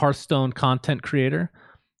old Hearthstone content creator.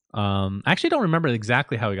 I actually don't remember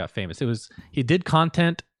exactly how he got famous. He did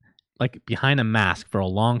content like behind a mask for a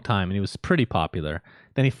long time, and he was pretty popular.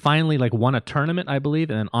 Then he finally won a tournament, I believe,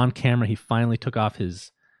 and then on camera he finally took off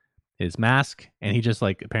his mask, and he just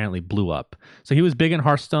apparently blew up. So he was big in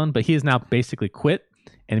Hearthstone, but he has now basically quit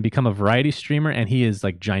and become a variety streamer, and he is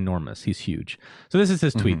ginormous. He's huge. So this is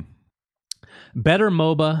his tweet. Better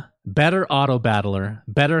MOBA, better auto battler,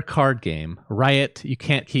 better card game. Riot, you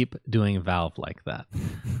can't keep doing Valve like that.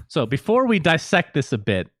 So before we dissect this a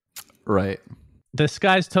bit, right?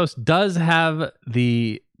 Disguised Toast does have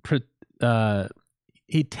the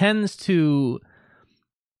he tends to,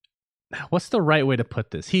 what's the right way to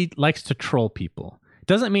put this? He likes to troll people.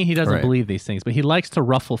 Doesn't mean he doesn't believe these things, but he likes to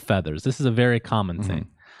ruffle feathers. This is a very common thing.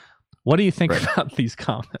 What do you think about these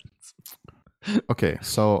comments? Okay,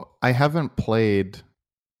 so I haven't played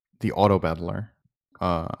the Auto Battler.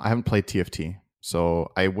 I haven't played TFT,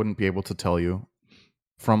 so I wouldn't be able to tell you.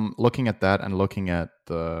 From looking at that and looking at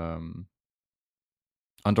the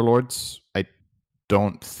Underlords, I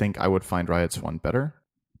don't think I would find Riot's one better.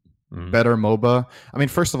 Better MOBA. I mean,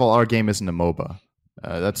 first of all, our game isn't a MOBA.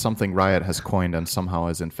 That's something Riot has coined and somehow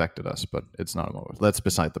has infected us, but it's not a MOBA. That's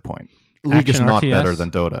beside the point. League is not better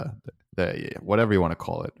than Dota. Whatever you want to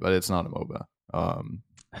call it, but it's not a MOBA.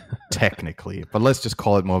 Technically. But let's just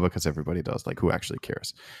call it MOBA because everybody does. Who actually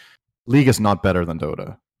cares? League is not better than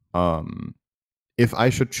Dota. If I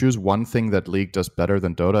should choose one thing that League does better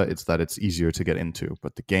than Dota, it's that it's easier to get into,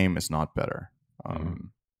 but the game is not better.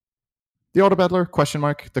 The Auto Battler, ?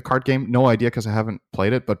 The card game, no idea because I haven't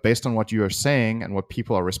played it, but based on what you are saying and what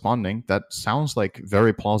people are responding, that sounds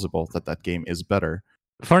very plausible that game is better.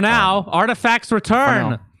 For now, Artifacts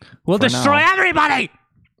return. We'll destroy everybody!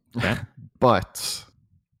 Okay. But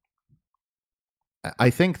I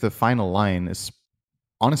think the final line is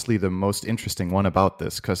honestly the most interesting one about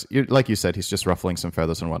this, because like you said, he's just ruffling some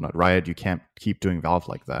feathers and whatnot. Riot, you can't keep doing Valve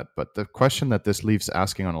like that. But the question that this leaves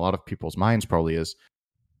asking on a lot of people's minds probably is,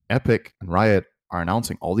 Epic and Riot are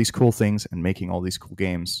announcing all these cool things and making all these cool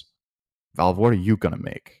games. Valve, what are you going to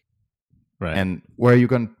make? Right. And where are you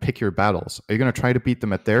going to pick your battles? Are you going to try to beat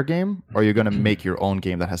them at their game, or are you going to make your own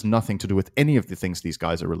game that has nothing to do with any of the things these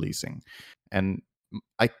guys are releasing? And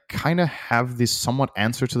I kind of have this somewhat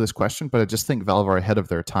answer to this question, but I just think Valve are ahead of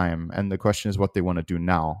their time. And the question is what they want to do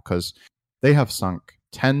now, because they have sunk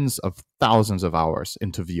tens of thousands of hours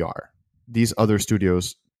into VR. These other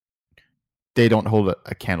studios, they don't hold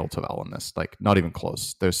a candle to Valve on this, like not even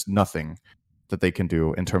close. There's nothing that they can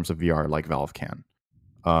do in terms of VR like Valve can.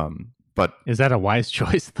 But is that a wise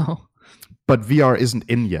choice though? But VR isn't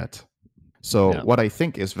in yet. So what I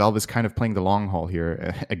think is Valve is kind of playing the long haul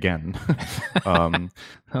here again,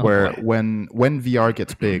 where when VR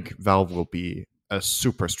gets big, Valve will be a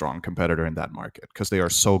super strong competitor in that market because they are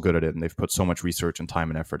so good at it and they've put so much research and time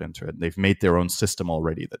and effort into it. They've made their own system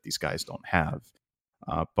already that these guys don't have.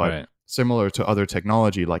 But similar to other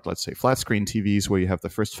technology, like let's say flat screen TVs, where you have the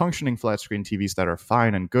first functioning flat screen TVs that are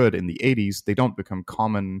fine and good in the 80s, they don't become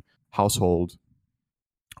common household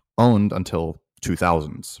owned until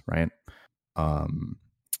 2000s, right?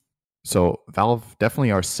 So Valve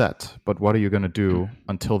definitely are set, but what are you going to do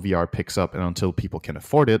until VR picks up and until people can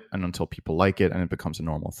afford it and until people like it and it becomes a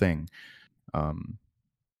normal thing?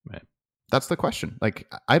 That's the question. Like,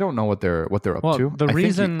 I don't know what they're up to.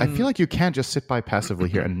 I feel like you can't just sit by passively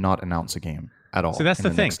here and not announce a game at all. So that's the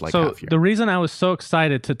thing. Next, so the reason I was so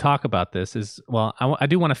excited to talk about this is, well, I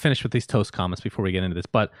do want to finish with these toast comments before we get into this,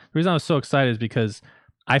 but the reason I was so excited is because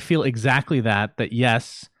I feel exactly that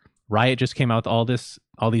yes, Riot just came out with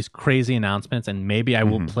all these crazy announcements, and maybe I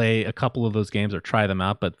will play a couple of those games or try them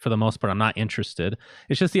out, but for the most part, I'm not interested.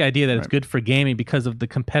 It's just the idea that it's good for gaming because of the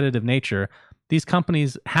competitive nature. These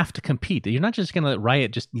companies have to compete. You're not just going to let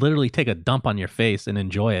Riot just literally take a dump on your face and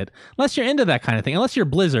enjoy it, unless you're into that kind of thing. Unless you're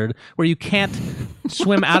Blizzard, where you can't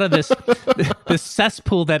swim out of this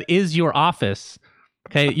cesspool that is your office.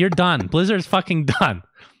 Okay, you're done. Blizzard's fucking done.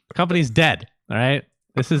 The company's dead. All right.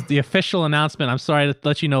 This is the official announcement. I'm sorry to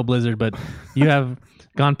let you know, Blizzard, but you have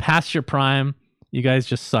gone past your prime. You guys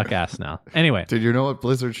just suck ass now. Anyway. Did you know what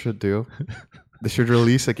Blizzard should do? They should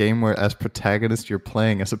release a game where as protagonist you're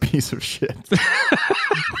playing as a piece of shit.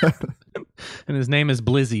 And his name is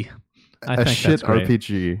Blizzy. I think shit that's great.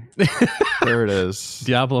 RPG. There it is.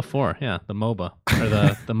 Diablo 4. Yeah, the MOBA.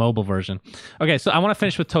 Or the mobile version. Okay, so I want to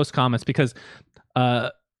finish with Toast comments because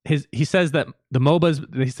he says that the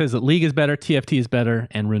MOBAs, he says that League is better, TFT is better,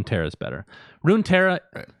 and Runeterra is better. Runeterra,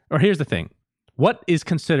 or here's the thing. What is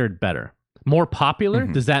considered better? More popular?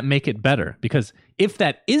 Does that make it better? Because if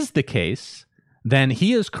that is the case, then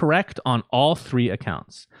he is correct on all three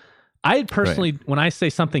accounts. I personally, when I say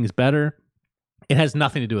something's better, it has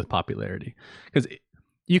nothing to do with popularity. Because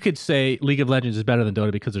you could say League of Legends is better than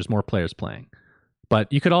Dota because there's more players playing.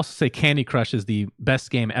 But you could also say Candy Crush is the best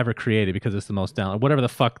game ever created because it's the most downloaded. Whatever the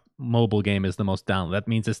fuck mobile game is the most downloaded. That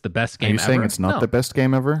means it's the best game ever. Are you saying it's not the best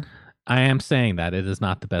game ever? I am saying that it is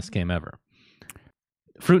not the best game ever.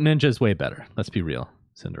 Fruit Ninja is way better. Let's be real,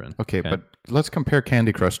 Cinderin. Okay, but let's compare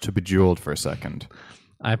Candy Crush to Bejeweled for a second.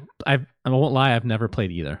 I won't lie, I've never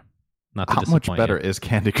played either. Not to How much better you. is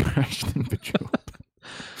Candy Crush than Bejeweled?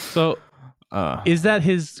 So, is that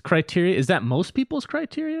his criteria? Is that most people's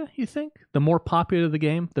criteria, you think? The more popular the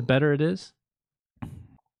game, the better it is?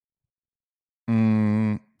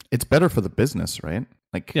 It's better for the business, right?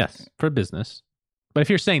 Like, yes, for business. But if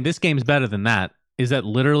you're saying this game's better than that, is that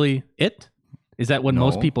literally it? Is that what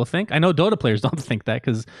most people think? I know Dota players don't think that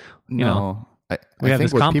because, you know, I we have think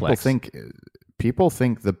this what complex. people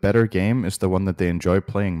think the better game is the one that they enjoy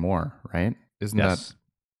playing more, right? Isn't that?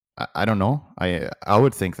 I don't know. I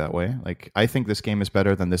would think that way. Like, I think this game is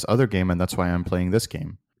better than this other game, and that's why I'm playing this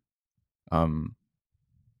game.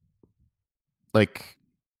 Like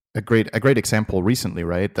a great example recently,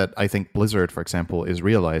 right? That I think Blizzard, for example, is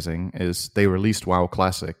realizing is they released WoW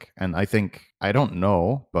Classic, and I don't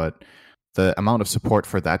know, but the amount of support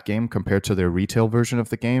for that game compared to their retail version of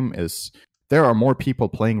the game is there are more people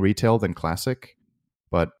playing retail than Classic,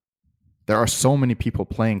 but there are so many people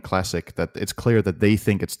playing Classic that it's clear that they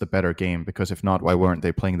think it's the better game, because if not, why weren't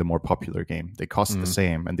they playing the more popular game? They cost the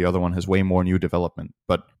same, and the other one has way more new development,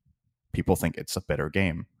 but people think it's a better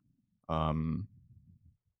game.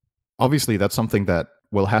 Obviously, that's something that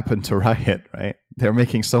will happen to Riot, right? They're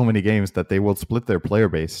making so many games that they will split their player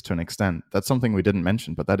base to an extent. That's something we didn't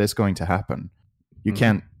mention, but that is going to happen. You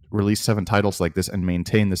can't release 7 titles like this and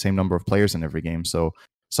maintain the same number of players in every game. So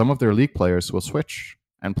some of their League players will switch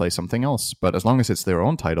and play something else. But as long as it's their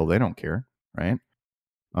own title, they don't care, right?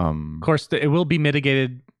 Of course, it will be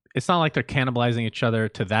mitigated. It's not like they're cannibalizing each other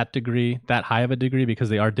to that degree, that high of a degree, because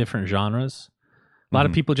they are different genres. A lot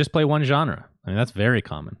of people just play one genre. I mean, that's very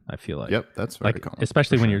common, I feel like. Yep, that's very common.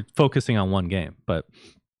 Especially when you're focusing on one game. But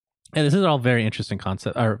And this is all very interesting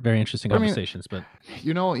concept, or very interesting conversations. But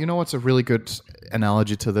you know what's a really good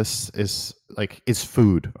analogy to this is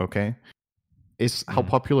food. Okay, is how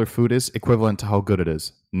popular food is equivalent to how good it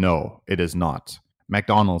is? No, it is not.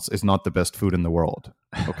 McDonald's is not the best food in the world.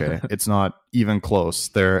 Okay, it's not even close.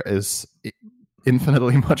 There is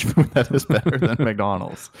infinitely much food that is better than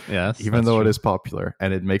McDonald's. Yes, even though true. It is popular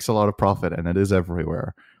and it makes a lot of profit and it is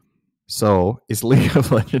everywhere. So is League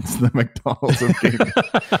of Legends the McDonald's of gaming?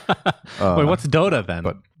 Wait, what's Dota then?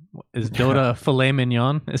 Is Dota filet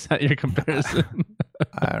mignon? Is that your comparison?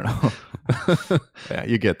 I don't know. Yeah,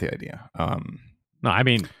 you get the idea. No, I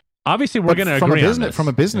mean, obviously we're going to agree on this. From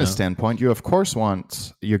a business standpoint, you of course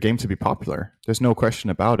want your game to be popular. There's no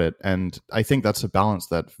question about it. And I think that's a balance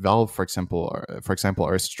that Valve, for example,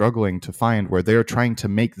 are struggling to find, where they're trying to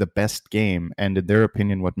make the best game. And in their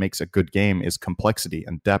opinion, what makes a good game is complexity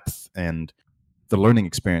and depth and the learning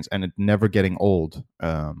experience, and it never getting old.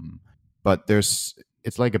 But it's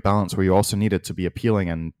like a balance where you also need it to be appealing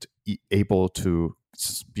and able to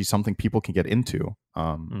be something people can get into.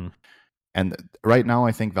 And right now,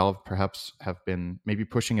 I think Valve perhaps have been maybe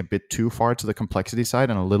pushing a bit too far to the complexity side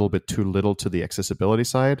and a little bit too little to the accessibility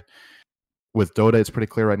side. With Dota, it's pretty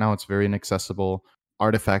clear right now it's very inaccessible.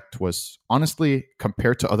 Artifact was, honestly,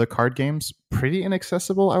 compared to other card games, pretty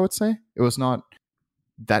inaccessible, I would say. It was not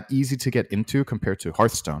that easy to get into compared to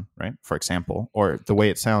Hearthstone, right? For example, or the way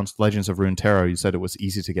it sounds, Legends of Runeterra, you said it was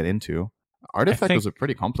easy to get into. Artifact was a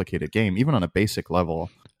pretty complicated game, even on a basic level.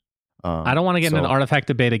 I don't want to get into the Artifact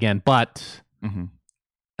debate again, but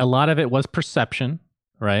a lot of it was perception,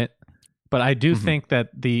 right? But I do think that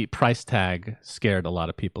the price tag scared a lot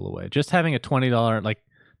of people away. Just having a $20, like,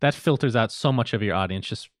 that filters out so much of your audience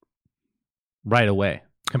just right away.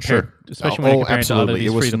 Especially when you're comparing to other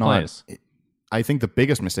these free-to-plays. I think the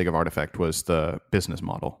biggest mistake of Artifact was the business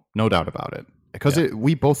model. No doubt about it. Because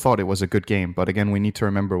we both thought it was a good game, but again, we need to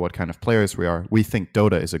remember what kind of players we are. We think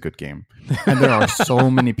Dota is a good game. And there are so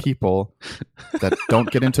many people that don't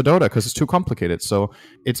get into Dota because it's too complicated. So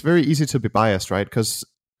it's very easy to be biased, right? Because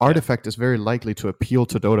Artifact is very likely to appeal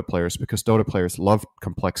to Dota players because Dota players love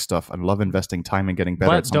complex stuff and love investing time and getting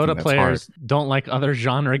better at something that's hard. But Dota players don't like other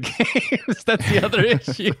genre games. That's the other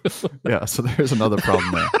issue. Yeah, so there's another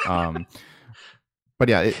problem there. But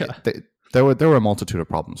yeah, there were a multitude of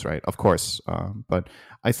problems, right? Of course. But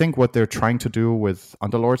I think what they're trying to do with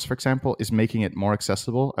Underlords, for example, is making it more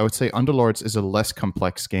accessible. I would say Underlords is a less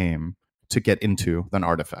complex game to get into than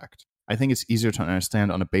Artifact. I think it's easier to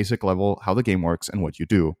understand on a basic level how the game works and what you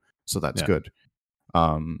do. So that's good.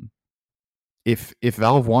 If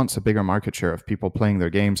Valve wants a bigger market share of people playing their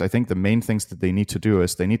games, I think the main things that they need to do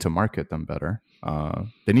is they need to market them better.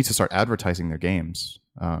 They need to start advertising their games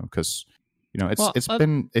because...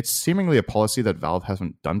 it's seemingly a policy that Valve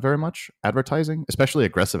hasn't done very much advertising, especially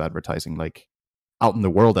aggressive advertising, like out in the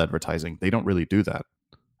world advertising. They don't really do that.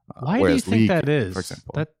 Why do you think League, that is? For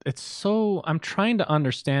example, that it's so. I'm trying to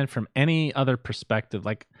understand from any other perspective.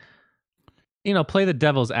 Like, play the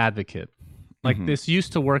devil's advocate. Like this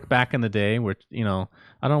used to work back in the day, where I don't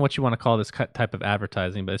know what you want to call this type of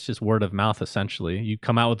advertising, but it's just word of mouth. Essentially, you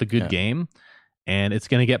come out with a good game. And it's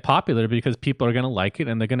going to get popular because people are going to like it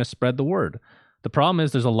and they're going to spread the word. The problem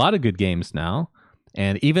is there's a lot of good games now,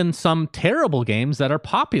 and even some terrible games that are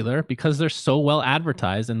popular because they're so well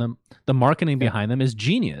advertised and the marketing behind them is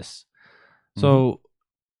genius. So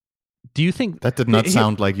do you think... That did not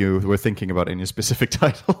sound like you were thinking about any specific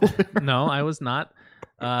title. No, I was not.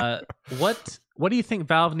 What do you think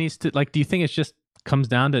Valve needs to... do you think it's just comes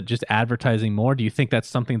down to just advertising more? Do you think that's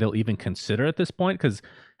something they'll even consider at this point? Because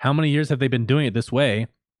how many years have they been doing it this way?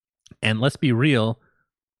 And let's be real,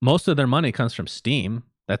 most of their money comes from Steam.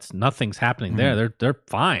 Nothing's happening there. They're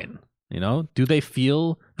fine. Do they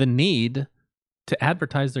feel the need to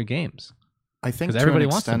advertise their games? I think everybody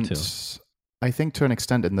wants them to. I think to an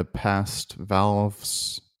extent in the past,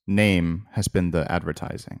 Valve's name has been the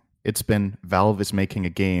advertising. It's been Valve is making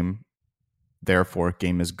a game, therefore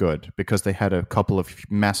game is good, because they had a couple of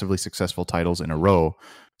massively successful titles in a row.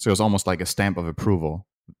 So it was almost like a stamp of approval.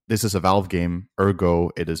 This is a Valve game,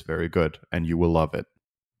 ergo it is very good and you will love it.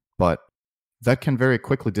 But that can very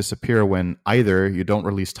quickly disappear when either you don't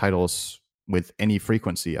release titles with any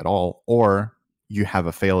frequency at all, or you have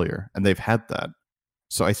a failure, and they've had that.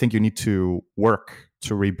 So I think you need to work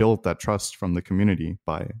to rebuild that trust from the community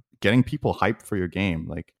by getting people hyped for your game,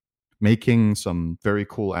 like making some very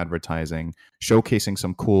cool advertising, showcasing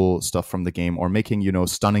some cool stuff from the game, or making,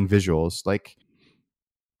 stunning visuals. Like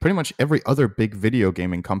pretty much every other big video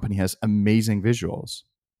gaming company has amazing visuals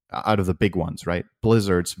out of the big ones, right?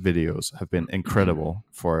 Blizzard's videos have been incredible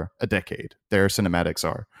for a decade. Their cinematics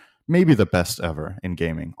are maybe the best ever in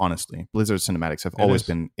gaming, honestly. Blizzard cinematics have always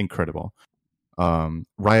been incredible.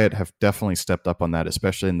 Riot have definitely stepped up on that,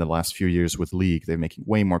 especially in the last few years with League. They're making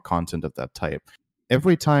way more content of that type.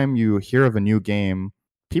 Every time you hear of a new game,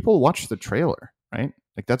 people watch the trailer, right?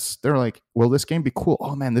 Like they're like, will this game be cool?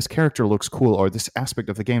 Oh man, this character looks cool, or this aspect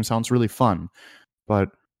of the game sounds really fun. But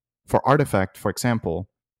for Artifact, for example,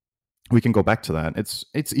 we can go back to that.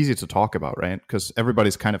 It's easy to talk about, right? Because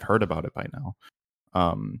everybody's kind of heard about it by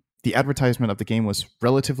now. The advertisement of the game was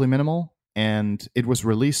relatively minimal, and it was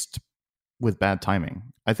released with bad timing.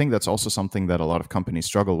 I think that's also something that a lot of companies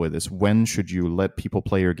struggle with, is when should you let people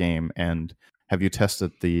play your game, and have you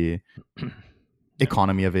tested the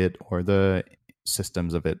economy of it or the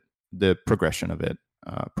systems of it, the progression of it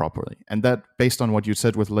properly. And that, based on what you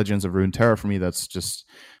said with Legends of Runeterra, for me, that's just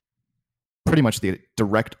pretty much the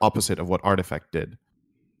direct opposite of what Artifact did.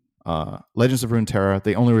 Legends of Runeterra,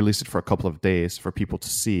 they only released it for a couple of days for people to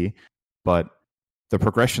see, but the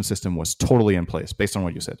progression system was totally in place based on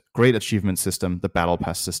what you said. Great achievement system, the battle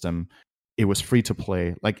pass system. It was free to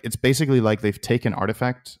play. Like, it's basically like they've taken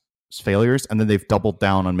Artifact's failures and then they've doubled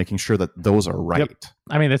down on making sure that those are right. Yep.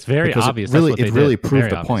 I mean, it's very obvious. It really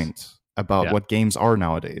proved a point about what games are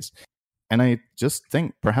nowadays. And I just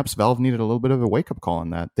think perhaps Valve needed a little bit of a wake-up call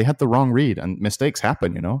on that. They had the wrong read, and mistakes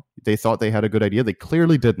happen, you know? They thought they had a good idea. They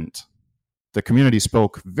clearly didn't. The community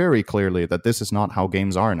spoke very clearly that this is not how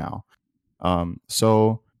games are now.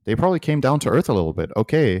 So they probably came down to earth a little bit.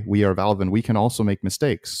 Okay, we are Valve and we can also make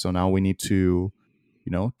mistakes. So now we need to,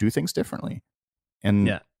 do things differently. And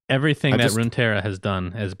yeah, everything that Runeterra has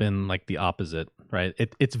done has been like the opposite, right?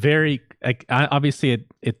 It's very, like, obviously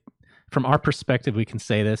it from our perspective, we can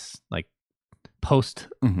say this, like, post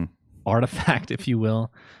Artifact, if you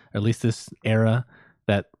will, or at least this era,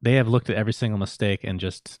 that they have looked at every single mistake and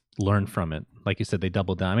just learned from it. Like you said, they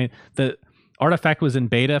doubled down. I mean, the Artifact was in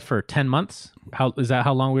beta for 10 months. Is that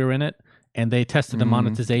how long we were in it? And they tested the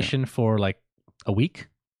monetization for like a week.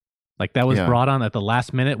 Like, that was brought on at the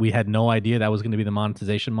last minute. We had no idea that was going to be the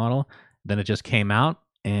monetization model. Then it just came out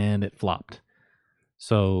and it flopped.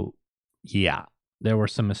 So yeah, there were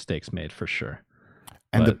some mistakes made for sure.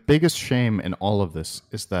 And the biggest shame in all of this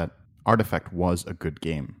is that Artifact was a good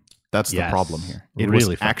game. That's the problem here. It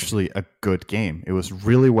really was actually a good game. It was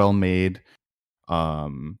really well made.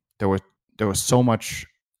 There was so much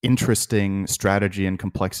interesting strategy and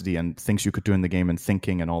complexity and things you could do in the game and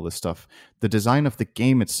thinking and all this stuff. The design of the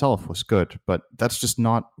game itself was good, but that's just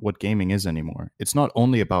not what gaming is anymore. It's not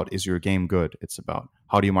only about, is your game good? It's about,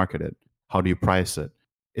 how do you market it? How do you price it?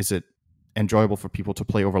 Is it enjoyable for people to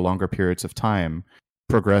play over longer periods of time?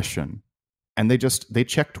 Progression. And they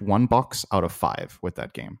checked 1 box out of 5 with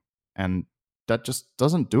that game. And that just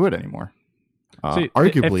doesn't do it anymore.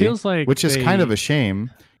 Arguably, it feels like which is kind of a shame.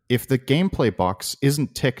 If the gameplay box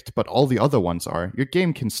isn't ticked, but all the other ones are, your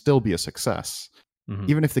game can still be a success.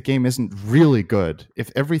 Even if the game isn't really good,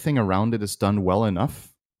 if everything around it is done well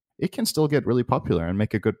enough, it can still get really popular and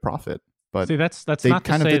make a good profit. But that's they not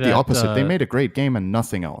kind to of say did the opposite. They made a great game and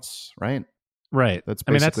nothing else, right? Right. That's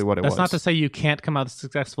basically what it was. That's not to say you can't come out with a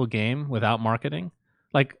successful game without marketing.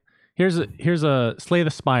 Like, here's a Slay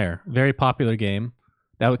the Spire, very popular game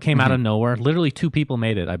that came out of nowhere. Literally 2 people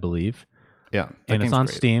made it, I believe. Yeah, and it's on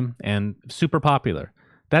Steam and super popular.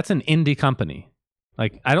 That's an indie company.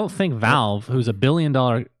 Like, I don't think Valve, who's a $1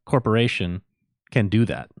 billion corporation, can do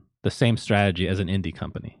that. The same strategy as an indie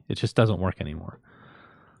company. It just doesn't work anymore.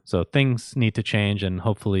 So things need to change, and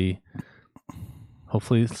hopefully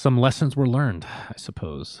some lessons were learned, I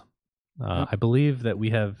suppose. I believe that we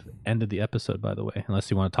have ended the episode, by the way,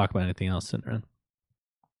 unless you want to talk about anything else, Synnøren.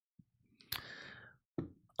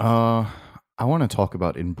 I want to talk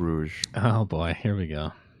about In Bruges. Oh boy, here we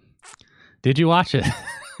go. Did you watch it?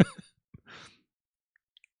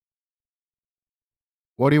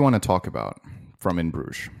 What do you want to talk about from In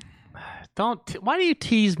Bruges? Why do you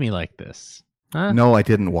tease me like this? Huh? No, I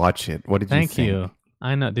didn't watch it. What did you think? Thank you.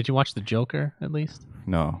 I know. Did you watch The Joker at least?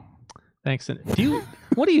 No. Thanks.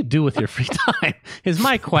 What do you do with your free time? Is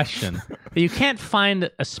my question. You can't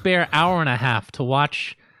find a spare hour and a half to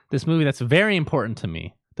watch this movie that's very important to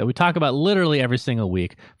me, that we talk about literally every single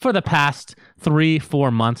week for the past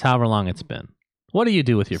 3-4 months, however long it's been. What do you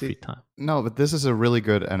do with your free time? No, but this is a really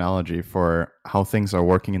good analogy for how things are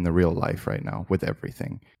working in the real life right now with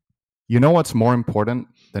everything. You know what's more important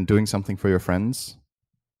than doing something for your friends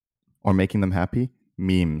or making them happy?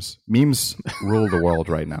 Memes. Memes rule the world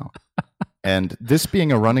right now. And this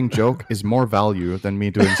being a running joke is more value than me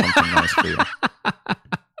doing something nice for you.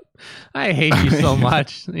 I hate you so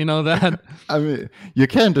much. You know that? I mean, you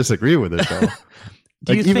can't disagree with it, though.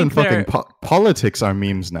 Like, even fucking politics are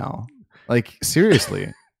memes now. Like,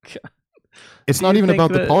 seriously. It's not even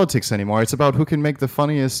about the politics anymore. It's about who can make the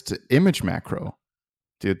funniest image macro.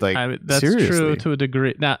 Dude, like, that's seriously. True to a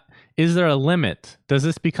degree. Now, is there a limit? Does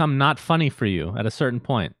this become not funny for you at a certain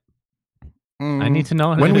point? I need to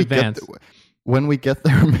know in advance. When we get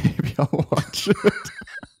there, maybe I'll watch it.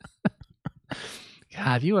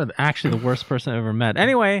 God, you are actually the worst person I've ever met.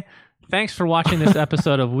 Anyway, thanks for watching this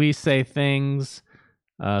episode of We Say Things,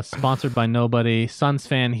 sponsored by Nobody. Suns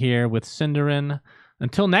fan here with Synderen.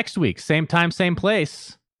 Until next week, same time, same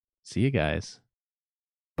place. See you guys.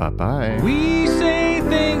 Bye-bye. We say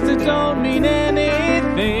things that don't mean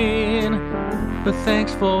anything, but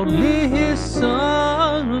thanks for listening.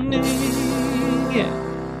 Yeah.